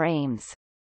retrieving frames.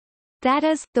 That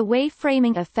is, the way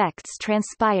framing effects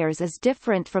transpires is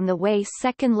different from the way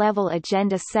second-level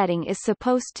agenda setting is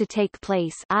supposed to take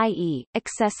place, i.e.,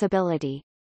 accessibility.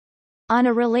 On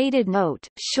a related note,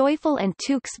 Schäufele and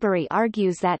Tewksbury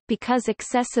argues that, because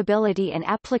accessibility and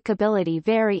applicability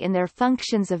vary in their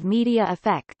functions of media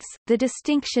effects, the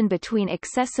distinction between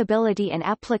accessibility and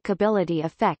applicability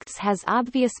effects has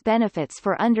obvious benefits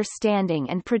for understanding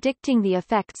and predicting the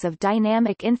effects of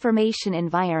dynamic information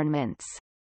environments.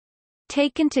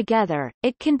 Taken together,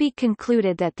 it can be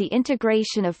concluded that the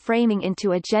integration of framing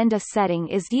into agenda setting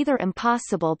is either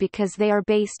impossible because they are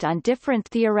based on different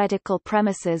theoretical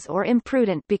premises or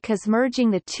imprudent because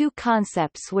merging the two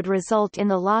concepts would result in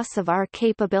the loss of our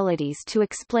capabilities to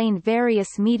explain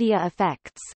various media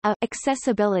effects.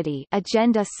 Accessibility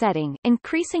agenda setting.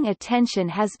 Increasing attention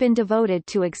has been devoted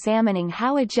to examining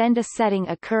how agenda setting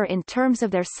occur in terms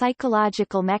of their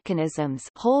psychological mechanisms.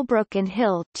 Holbrook and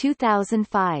Hill,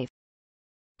 2005.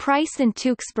 Price and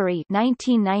Tewksbury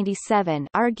 1997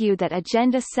 argue that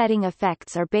agenda-setting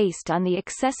effects are based on the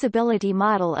accessibility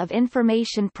model of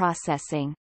information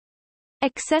processing.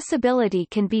 Accessibility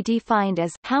can be defined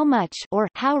as how much or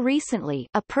how recently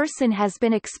a person has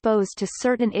been exposed to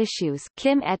certain issues.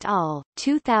 Kim et al.,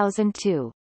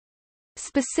 2002.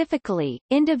 Specifically,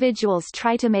 individuals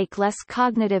try to make less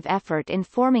cognitive effort in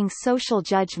forming social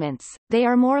judgments, they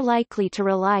are more likely to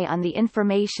rely on the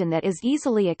information that is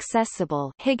easily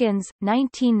accessible. Higgins,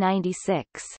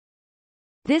 1996.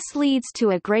 This leads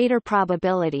to a greater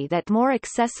probability that more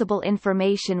accessible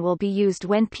information will be used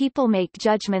when people make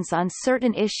judgments on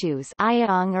certain issues.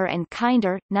 Ayanger and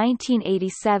Kinder,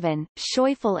 1987,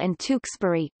 Schäufele and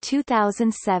Tewksbury,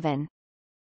 2007.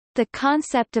 The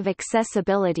concept of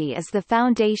accessibility is the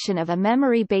foundation of a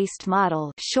memory-based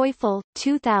model. Schäufele,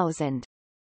 2000.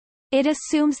 It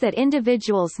assumes that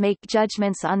individuals make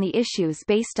judgments on the issues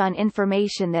based on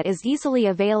information that is easily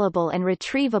available and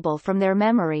retrievable from their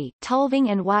memory. Tulving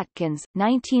and Watkins,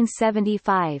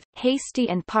 1975, Hastie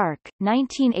and Park,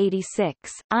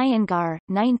 1986, Iyengar,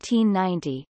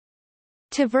 1990.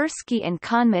 Tversky and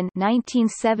Kahneman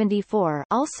 1974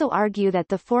 also argue that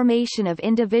the formation of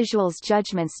individuals'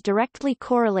 judgments directly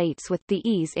correlates with the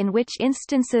ease in which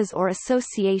instances or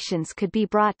associations could be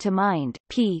brought to mind.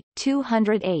 p.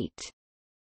 208.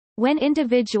 When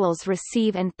individuals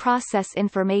receive and process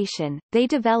information, they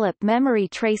develop memory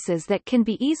traces that can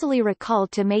be easily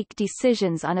recalled to make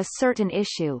decisions on a certain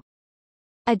issue.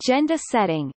 Agenda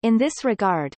setting, in this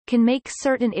regard, can make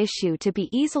certain issue to be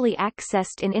easily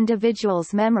accessed in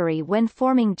individuals' memory when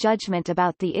forming judgment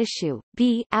about the issue.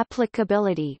 b.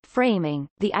 Applicability framing.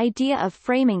 The idea of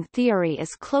framing theory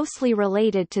is closely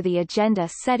related to the agenda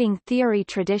setting theory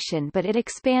tradition, but it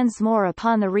expands more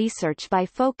upon the research by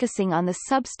focusing on the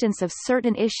substance of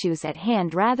certain issues at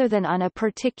hand rather than on a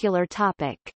particular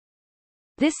topic.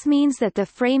 This means that the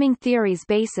framing theory's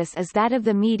basis is that of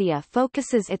the media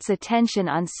focuses its attention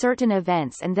on certain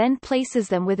events and then places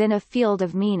them within a field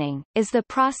of meaning, is the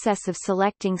process of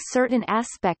selecting certain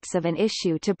aspects of an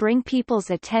issue to bring people's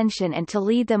attention and to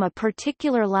lead them a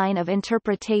particular line of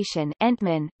interpretation.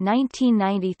 Entman,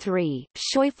 1993,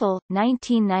 Schäufele,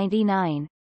 1999.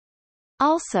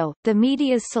 Also, the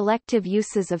media's selective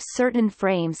uses of certain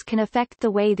frames can affect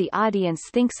the way the audience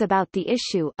thinks about the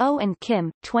issue. O and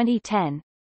Kim, 2010.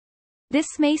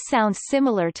 This may sound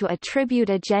similar to attribute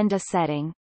agenda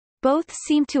setting. Both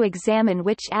seem to examine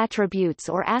which attributes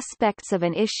or aspects of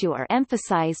an issue are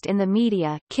emphasized in the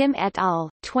media. Kim et al.,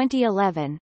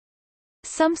 2011.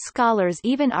 Some scholars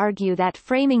even argue that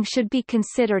framing should be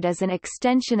considered as an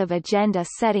extension of agenda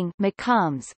setting.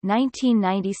 McCombs,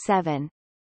 1997.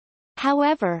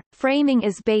 However, framing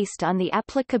is based on the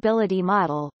applicability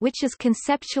model, which is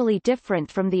conceptually different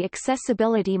from the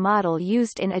accessibility model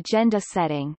used in agenda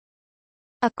setting.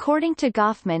 According to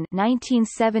Goffman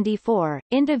 1974,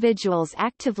 individuals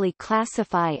actively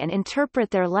classify and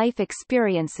interpret their life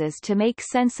experiences to make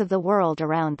sense of the world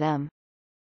around them.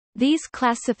 These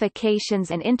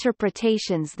classifications and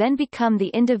interpretations then become the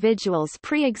individual's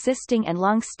pre-existing and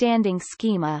long-standing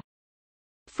schema.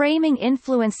 Framing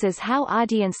influences how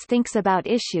audience thinks about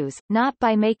issues, not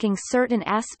by making certain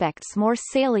aspects more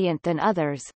salient than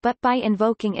others, but by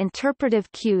invoking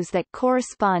interpretive cues that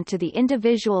correspond to the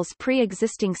individual's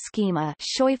pre-existing schema.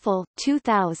 Schäufele,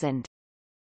 2000.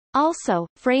 Also,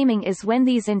 framing is when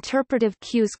these interpretive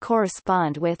cues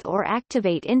correspond with or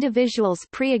activate individuals'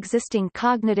 pre-existing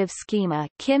cognitive schema.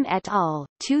 Kim et al.,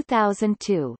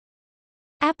 2002.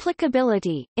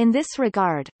 Applicability, in this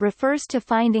regard, refers to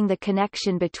finding the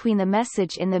connection between the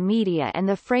message in the media and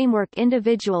the framework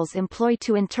individuals employ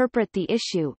to interpret the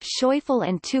issue. Schäufele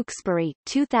and Tewksbury,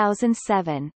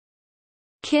 2007.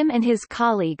 Kim and his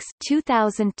colleagues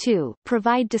 2002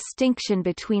 provide distinction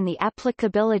between the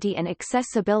applicability and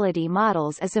accessibility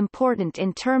models as important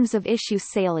in terms of issue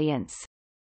salience.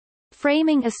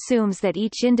 Framing assumes that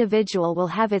each individual will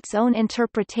have its own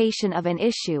interpretation of an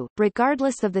issue,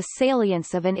 regardless of the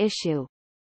salience of an issue.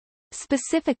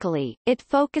 Specifically, it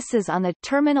focuses on the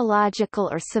terminological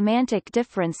or semantic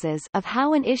differences of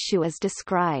how an issue is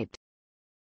described.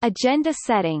 Agenda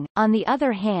setting, on the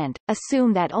other hand,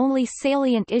 assume that only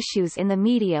salient issues in the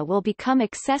media will become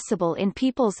accessible in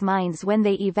people's minds when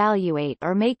they evaluate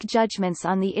or make judgments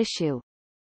on the issue.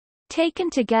 Taken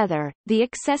together, the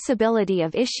accessibility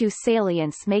of issue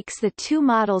salience makes the two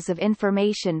models of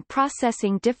information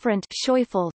processing different.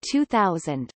 Schäufele,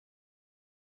 2000.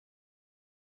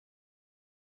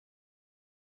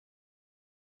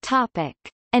 Topic: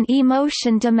 An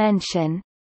emotion dimension.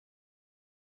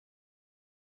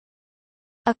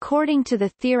 According to the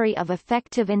theory of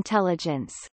affective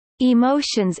intelligence,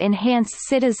 emotions enhance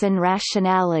citizen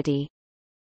rationality.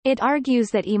 It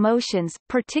argues that emotions,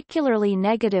 particularly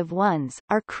negative ones,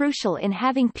 are crucial in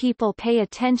having people pay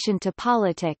attention to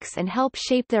politics and help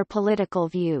shape their political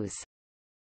views.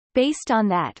 Based on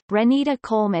that, Renita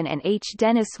Coleman and H.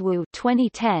 Dennis Wu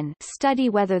 2010 study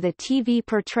whether the TV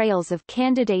portrayals of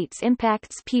candidates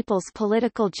impacts people's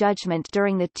political judgment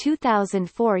during the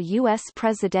 2004 U.S.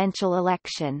 presidential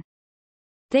election.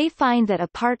 They find that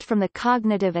apart from the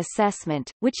cognitive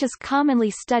assessment, which is commonly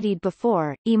studied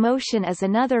before, emotion is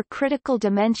another critical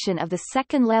dimension of the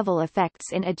second-level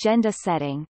effects in agenda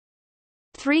setting.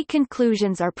 Three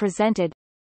conclusions are presented.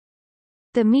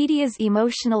 The media's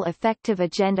emotional affective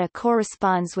agenda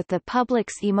corresponds with the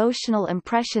public's emotional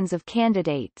impressions of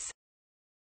candidates.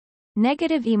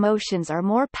 Negative emotions are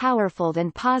more powerful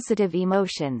than positive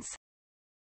emotions.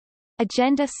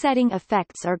 Agenda-setting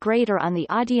effects are greater on the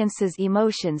audience's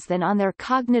emotions than on their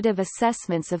cognitive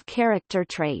assessments of character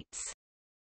traits.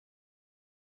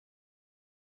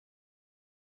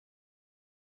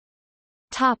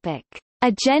 Topic: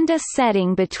 Agenda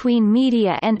setting between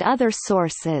media and other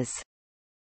sources.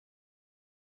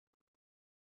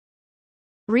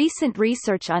 Recent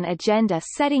research on agenda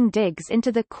setting digs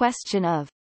into the question of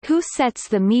who sets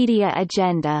the media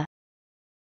agenda.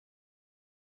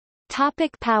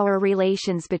 Topic: Power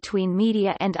relations between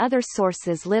media and other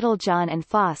sources. Littlejohn and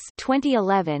Foss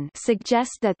 2011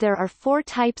 suggest that there are four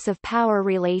types of power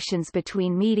relations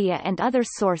between media and other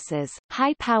sources: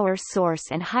 high-power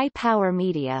source and high-power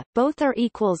media. Both are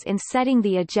equals in setting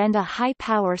the agenda.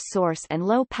 High-power source and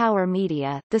low-power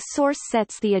media. The source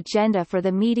sets the agenda for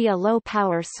the media.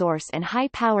 Low-power source and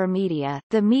high-power media.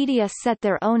 The media set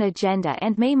their own agenda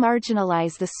and may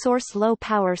marginalize the source.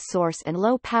 Low-power source and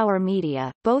low-power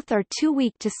media. Both are too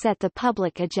weak to set the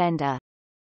public agenda.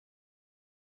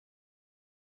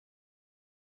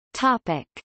 Topic: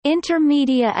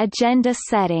 Intermedia agenda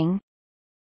setting.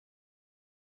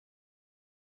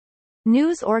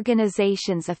 News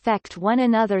organizations affect one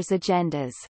another's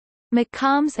agendas.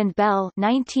 McCombs and Bell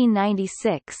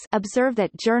 1996 observe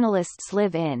that journalists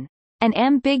live in an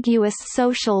ambiguous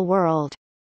social world,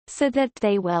 so that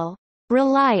they will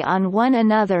rely on one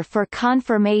another for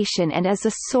confirmation and as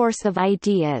a source of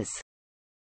ideas.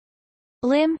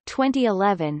 Lim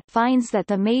 2011 finds that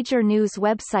the major news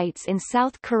websites in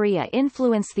South Korea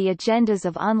influence the agendas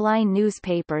of online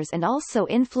newspapers and also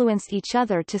influence each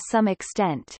other to some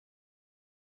extent.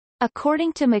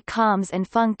 According to McCombs and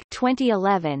Funk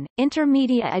 2011,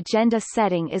 intermedia agenda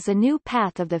setting is a new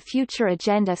path of the future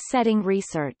agenda setting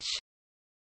research.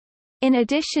 In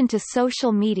addition to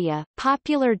social media,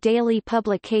 popular daily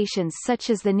publications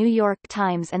such as The New York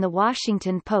Times and The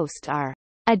Washington Post are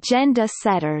agenda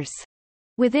setters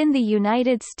within the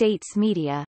United States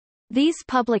media. These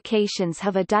publications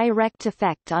have a direct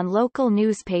effect on local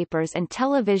newspapers and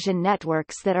television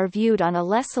networks that are viewed on a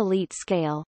less elite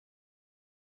scale.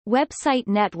 Website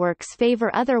networks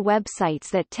favor other websites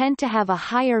that tend to have a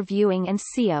higher viewing and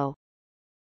SEO.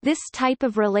 This type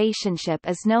of relationship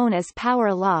is known as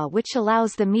power law, which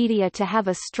allows the media to have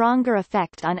a stronger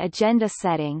effect on agenda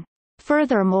setting.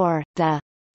 Furthermore, the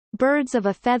birds of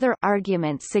a feather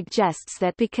argument suggests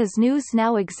that because news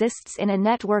now exists in a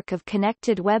network of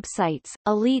connected websites,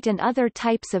 elite and other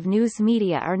types of news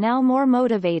media are now more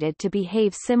motivated to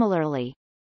behave similarly.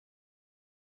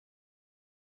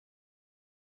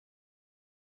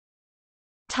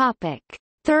 Topic: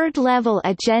 Third-level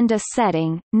agenda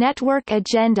setting, network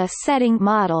agenda setting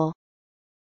model.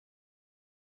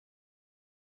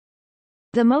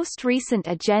 The most recent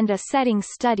agenda-setting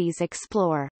studies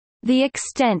explore the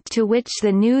extent to which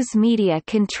the news media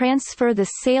can transfer the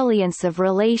salience of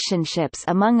relationships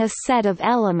among a set of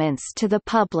elements to the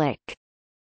public.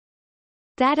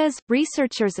 That is,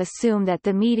 researchers assume that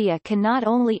the media can not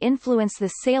only influence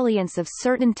the salience of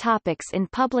certain topics in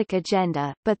public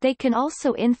agenda, but they can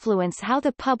also influence how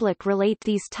the public relate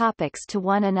these topics to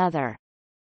one another.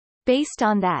 Based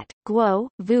on that, Guo,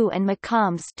 Vu and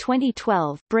McCombs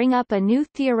 2012 bring up a new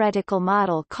theoretical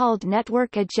model called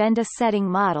Network Agenda Setting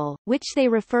Model, which they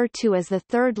refer to as the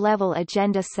third-level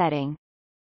agenda setting.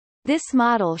 This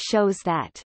model shows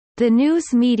that the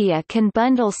news media can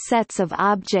bundle sets of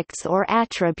objects or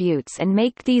attributes and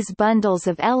make these bundles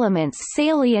of elements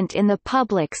salient in the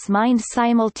public's mind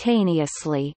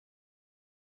simultaneously.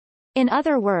 In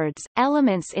other words,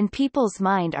 elements in people's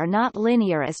mind are not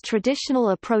linear as traditional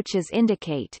approaches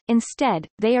indicate, instead,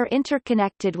 they are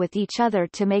interconnected with each other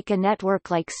to make a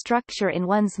network-like structure in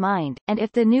one's mind, and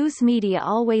if the news media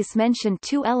always mention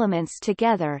two elements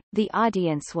together, the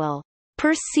audience will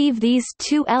perceive these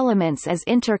two elements as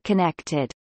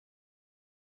interconnected.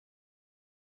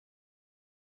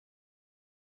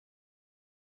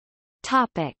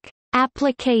 Topic: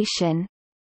 Application.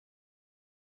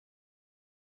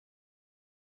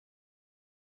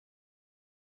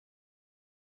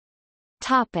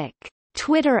 Topic: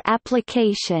 Twitter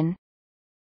application.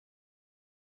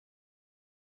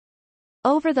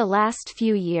 Over the last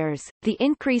few years, the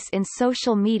increase in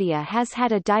social media has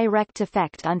had a direct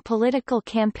effect on political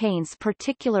campaigns,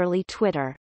 particularly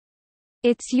Twitter.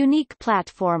 Its unique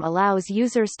platform allows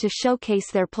users to showcase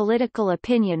their political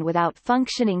opinion without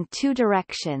functioning two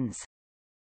directions.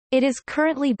 It is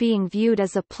currently being viewed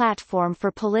as a platform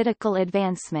for political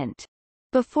advancement.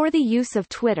 Before the use of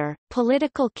Twitter,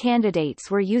 political candidates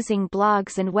were using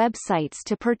blogs and websites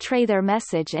to portray their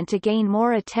message and to gain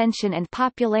more attention and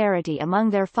popularity among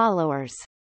their followers.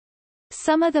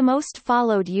 Some of the most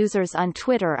followed users on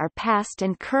Twitter are past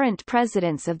and current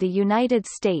presidents of the United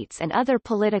States and other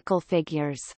political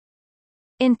figures.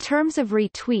 In terms of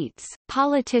retweets,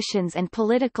 politicians and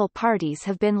political parties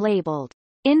have been labeled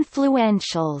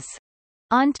influentials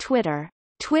on Twitter.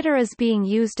 Twitter is being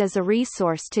used as a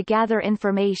resource to gather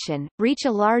information, reach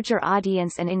a larger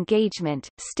audience and engagement,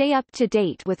 stay up to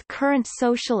date with current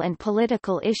social and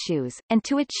political issues, and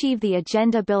to achieve the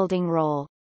agenda-building role.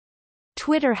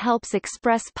 Twitter helps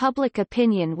express public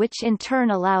opinion, which in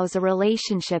turn allows a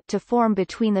relationship to form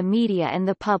between the media and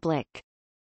the public.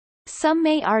 Some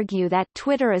may argue that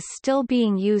Twitter is still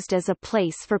being used as a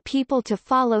place for people to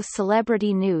follow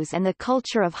celebrity news and the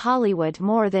culture of Hollywood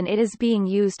more than it is being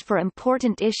used for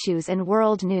important issues and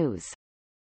world news.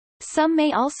 Some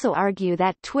may also argue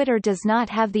that Twitter does not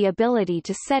have the ability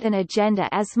to set an agenda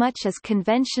as much as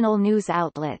conventional news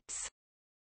outlets.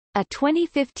 A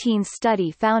 2015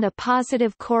 study found a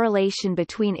positive correlation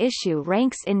between issue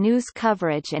ranks in news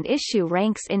coverage and issue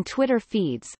ranks in Twitter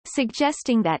feeds,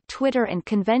 suggesting that Twitter and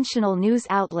conventional news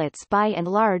outlets by and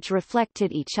large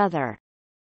reflected each other.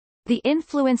 The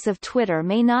influence of Twitter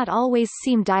may not always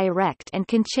seem direct and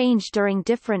can change during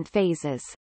different phases.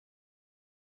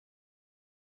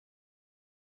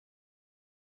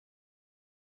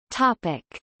 Topic: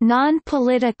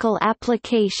 Non-political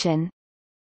application.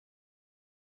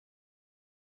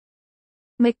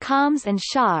 McCombs and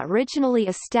Shaw originally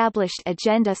established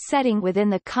agenda setting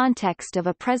within the context of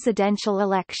a presidential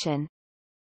election.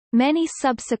 Many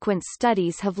subsequent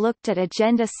studies have looked at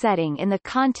agenda setting in the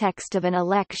context of an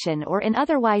election or in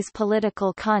otherwise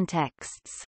political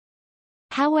contexts.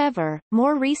 However,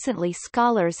 more recently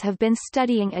scholars have been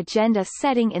studying agenda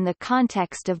setting in the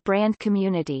context of brand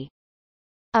community.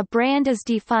 A brand is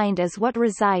defined as what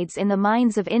resides in the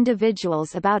minds of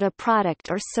individuals about a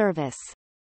product or service.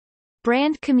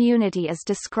 Brand community is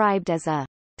described as a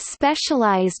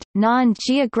specialized,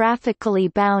 non-geographically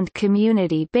bound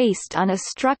community based on a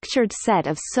structured set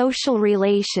of social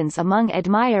relations among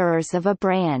admirers of a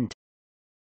brand.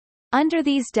 Under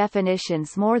these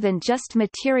definitions, more than just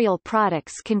material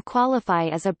products can qualify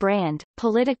as a brand.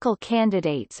 Political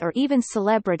candidates or even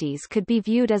celebrities could be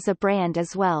viewed as a brand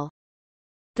as well.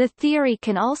 The theory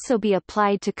can also be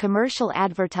applied to commercial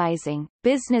advertising,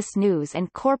 business news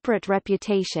and corporate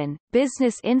reputation,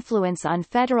 business influence on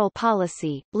federal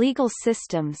policy, legal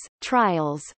systems,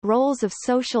 trials, roles of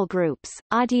social groups,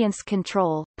 audience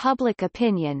control, public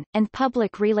opinion, and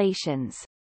public relations.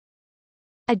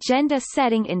 Agenda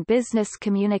setting in business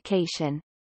communication.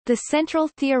 The central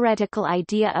theoretical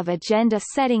idea of agenda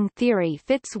setting theory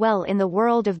fits well in the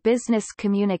world of business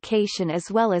communication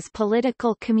as well as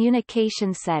political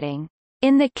communication setting.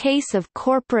 In the case of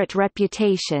corporate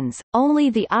reputations,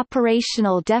 only the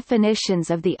operational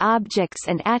definitions of the objects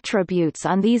and attributes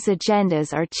on these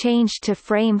agendas are changed to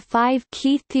frame 5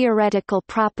 key theoretical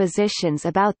propositions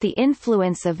about the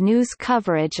influence of news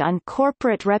coverage on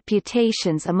corporate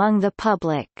reputations among the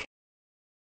public.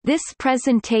 This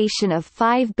presentation of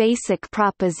 5 basic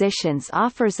propositions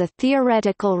offers a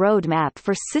theoretical roadmap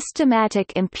for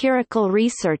systematic empirical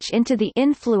research into the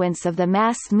influence of the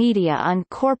mass media on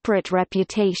corporate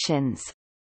reputations.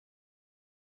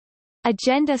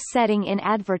 Agenda setting in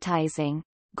advertising.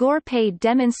 Gorpay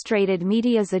demonstrated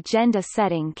media's agenda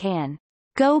setting can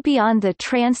go beyond the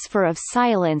transfer of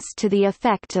silence to the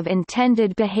effect of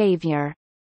intended behavior,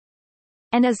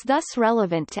 and is thus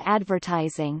relevant to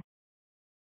advertising.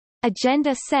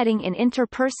 Agenda setting in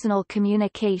interpersonal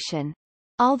communication.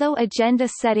 Although agenda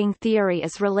setting theory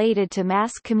is related to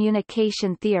mass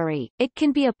communication theory, it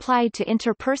can be applied to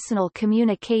interpersonal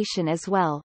communication as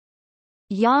well.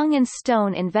 Yang and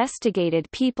Stone investigated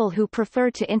people who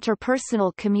prefer to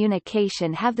interpersonal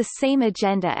communication have the same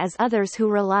agenda as others who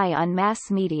rely on mass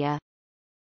media.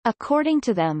 According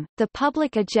to them, the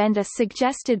public agenda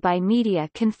suggested by media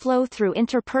can flow through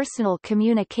interpersonal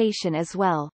communication as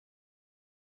well.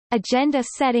 Agenda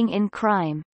setting in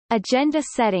crime. Agenda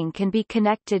setting can be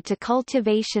connected to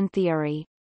cultivation theory.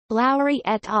 Lowry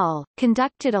et al.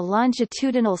 Conducted a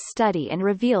longitudinal study and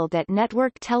revealed that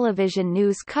network television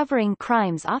news covering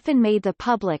crimes often made the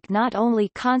public not only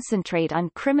concentrate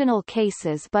on criminal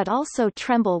cases but also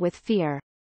tremble with fear.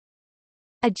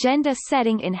 Agenda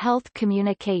setting in health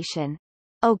communication.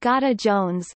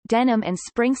 Ogata-Jones, Denham and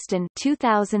Springston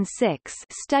 2006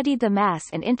 studied the mass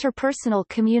and interpersonal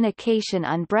communication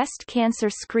on breast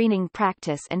cancer screening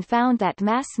practice and found that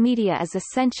mass media is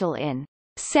essential in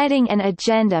setting an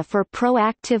agenda for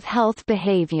proactive health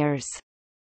behaviors.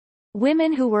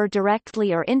 Women who were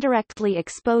directly or indirectly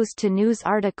exposed to news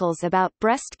articles about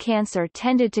breast cancer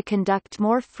tended to conduct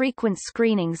more frequent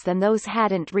screenings than those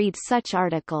hadn't read such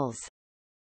articles.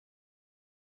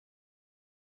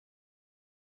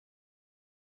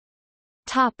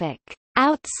 Topic: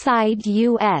 Outside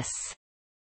U.S.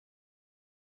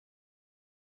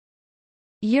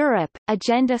 Europe,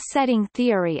 agenda setting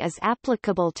theory is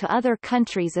applicable to other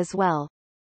countries as well.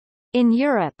 In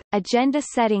Europe, agenda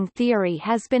setting theory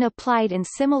has been applied in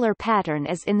similar pattern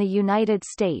as in the United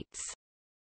States.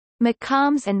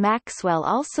 McCombs and Maxwell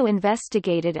also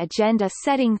investigated agenda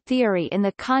setting theory in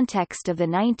the context of the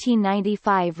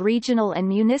 1995 regional and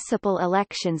municipal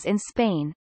elections in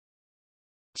Spain.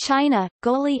 China,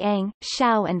 Goliang,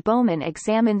 Xiao and Bowman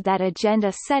examined that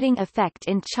agenda-setting effect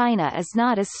in China is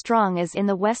not as strong as in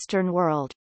the Western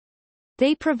world.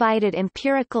 They provided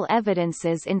empirical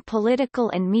evidences in political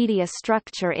and media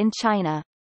structure in China.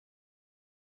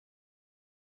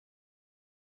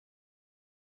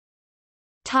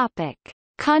 Topic: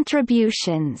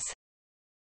 Contributions.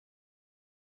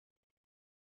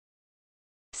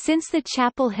 Since the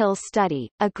Chapel Hill study,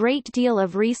 a great deal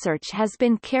of research has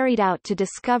been carried out to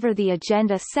discover the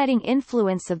agenda-setting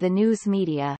influence of the news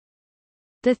media.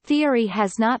 The theory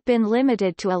has not been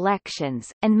limited to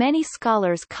elections, and many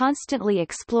scholars constantly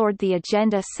explored the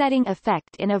agenda-setting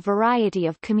effect in a variety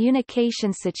of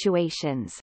communication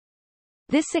situations.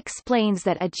 This explains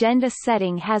that agenda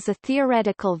setting has a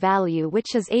theoretical value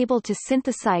which is able to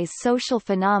synthesize social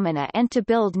phenomena and to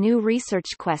build new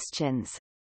research questions.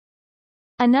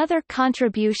 Another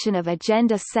contribution of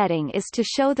agenda setting is to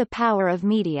show the power of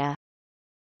media.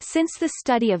 Since the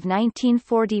study of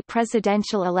 1940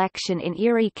 presidential election in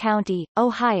Erie County,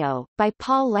 Ohio, by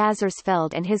Paul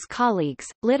Lazarsfeld and his colleagues,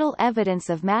 little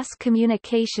evidence of mass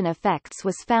communication effects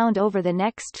was found over the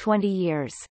next 20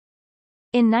 years.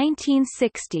 In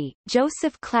 1960,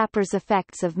 Joseph Clapper's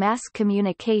Effects of Mass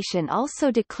Communication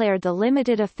also declared the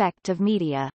limited effect of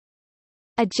media.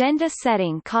 Agenda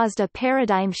setting caused a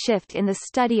paradigm shift in the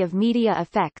study of media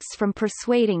effects from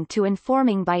persuading to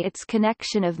informing by its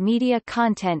connection of media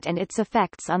content and its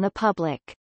effects on the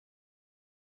public.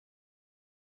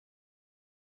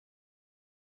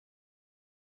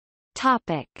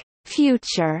 Topic: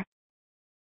 Future.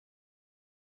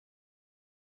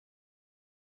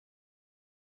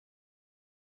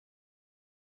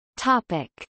 Topic: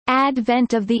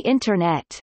 Advent of the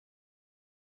Internet.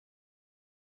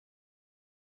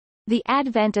 The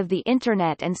advent of the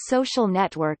Internet and social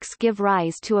networks give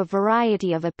rise to a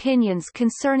variety of opinions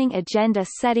concerning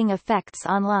agenda-setting effects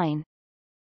online.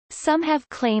 Some have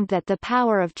claimed that the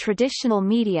power of traditional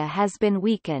media has been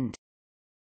weakened.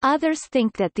 Others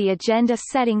think that the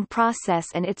agenda-setting process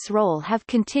and its role have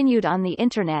continued on the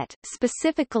Internet,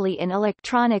 specifically in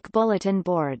electronic bulletin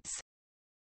boards.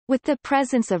 With the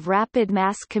presence of rapid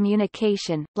mass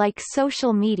communication, like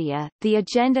social media, the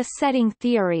agenda-setting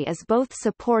theory is both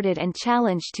supported and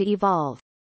challenged to evolve.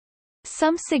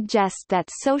 Some suggest that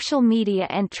social media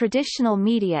and traditional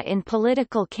media in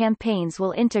political campaigns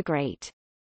will integrate.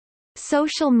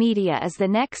 Social media is the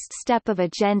next step of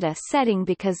agenda setting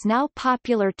because now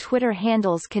popular Twitter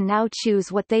handles can now choose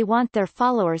what they want their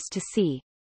followers to see.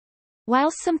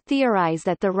 While some theorize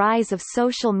that the rise of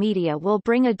social media will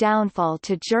bring a downfall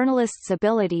to journalists'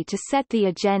 ability to set the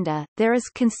agenda, there is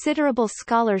considerable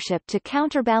scholarship to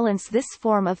counterbalance this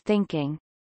form of thinking.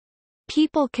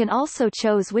 People can also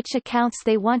choose which accounts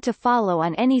they want to follow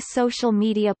on any social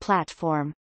media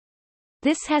platform.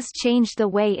 This has changed the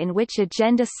way in which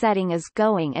agenda setting is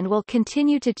going and will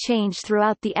continue to change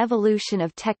throughout the evolution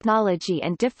of technology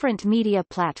and different media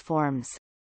platforms.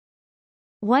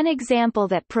 One example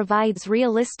that provides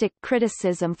realistic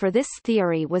criticism for this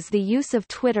theory was the use of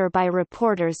Twitter by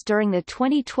reporters during the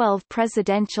 2012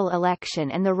 presidential election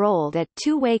and the role that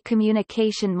two-way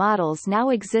communication models now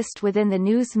exist within the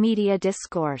news media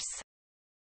discourse.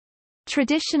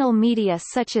 Traditional media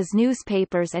such as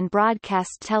newspapers and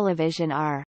broadcast television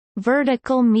are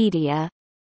vertical media,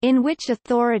 in which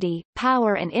authority,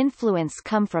 power and influence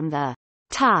come from the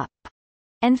top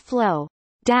and flow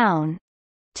down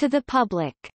to the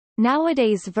public.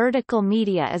 Nowadays vertical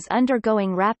media is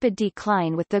undergoing rapid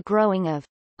decline with the growing of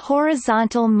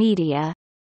horizontal media.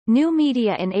 New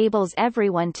media enables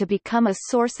everyone to become a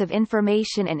source of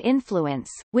information and influence,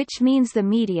 which means the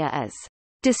media is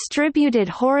distributed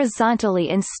horizontally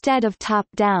instead of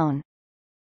top-down.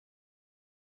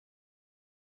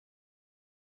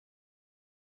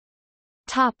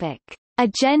 Topic: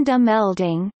 Agenda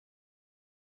melding.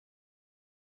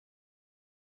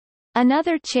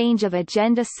 Another change of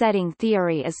agenda-setting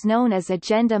theory is known as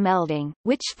agenda melding,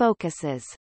 which focuses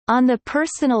on the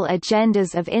personal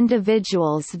agendas of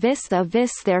individuals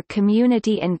vis-a-vis their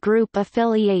community and group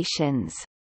affiliations.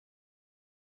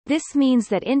 This means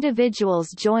that individuals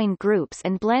join groups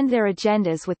and blend their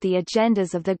agendas with the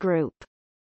agendas of the group.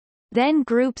 Then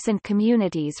groups and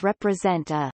communities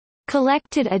represent a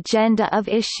collected agenda of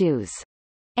issues,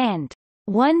 and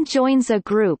one joins a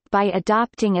group by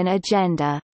adopting an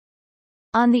agenda.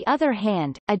 On the other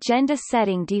hand, agenda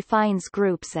setting defines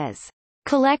groups as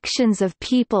collections of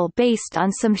people based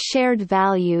on some shared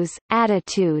values,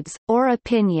 attitudes, or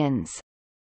opinions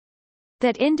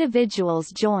that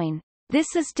individuals join.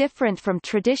 This is different from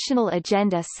traditional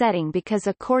agenda setting because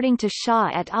according to Shaw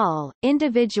et al.,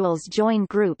 individuals join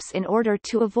groups in order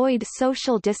to avoid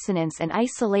social dissonance and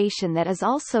isolation that is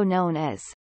also known as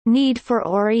need for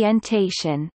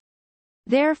orientation.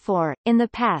 Therefore, in the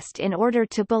past in order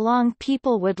to belong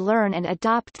people would learn and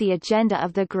adopt the agenda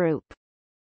of the group.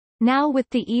 Now with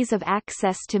the ease of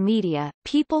access to media,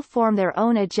 people form their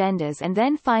own agendas and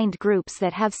then find groups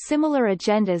that have similar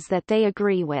agendas that they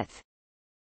agree with.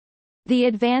 The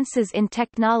advances in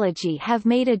technology have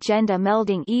made agenda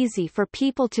melding easy for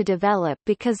people to develop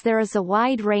because there is a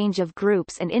wide range of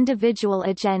groups and individual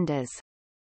agendas.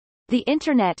 The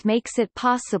Internet makes it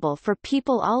possible for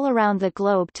people all around the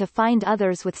globe to find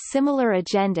others with similar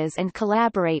agendas and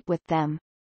collaborate with them.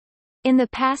 In the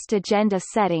past agenda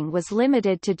setting was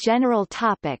limited to general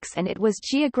topics and it was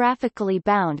geographically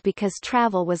bound because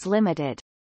travel was limited.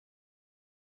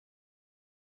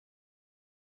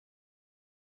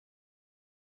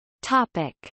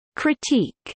 Topic: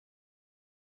 Critique.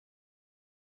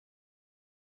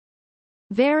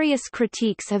 Various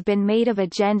critiques have been made of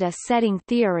agenda-setting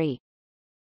theory.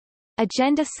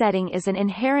 Agenda setting is an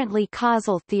inherently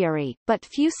causal theory, but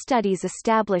few studies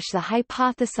establish the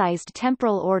hypothesized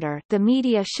temporal order the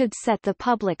media should set the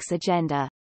public's agenda.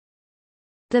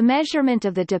 The measurement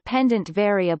of the dependent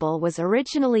variable was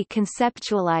originally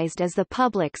conceptualized as the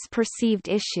public's perceived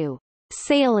issue,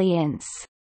 salience,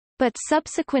 but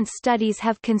subsequent studies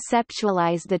have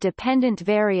conceptualized the dependent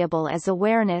variable as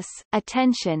awareness,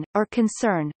 attention, or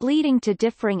concern, leading to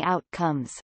differing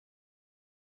outcomes.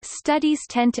 Studies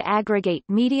tend to aggregate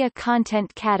media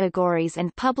content categories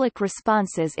and public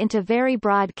responses into very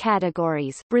broad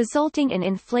categories, resulting in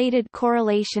inflated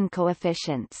correlation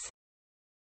coefficients.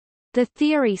 The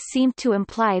theory seemed to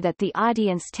imply that the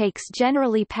audience takes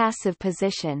generally passive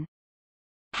position.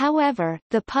 However,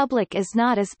 the public is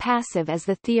not as passive as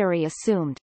the theory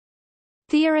assumed.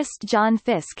 Theorist John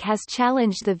Fiske has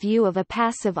challenged the view of a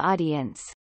passive audience.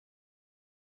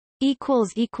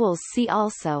 See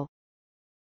also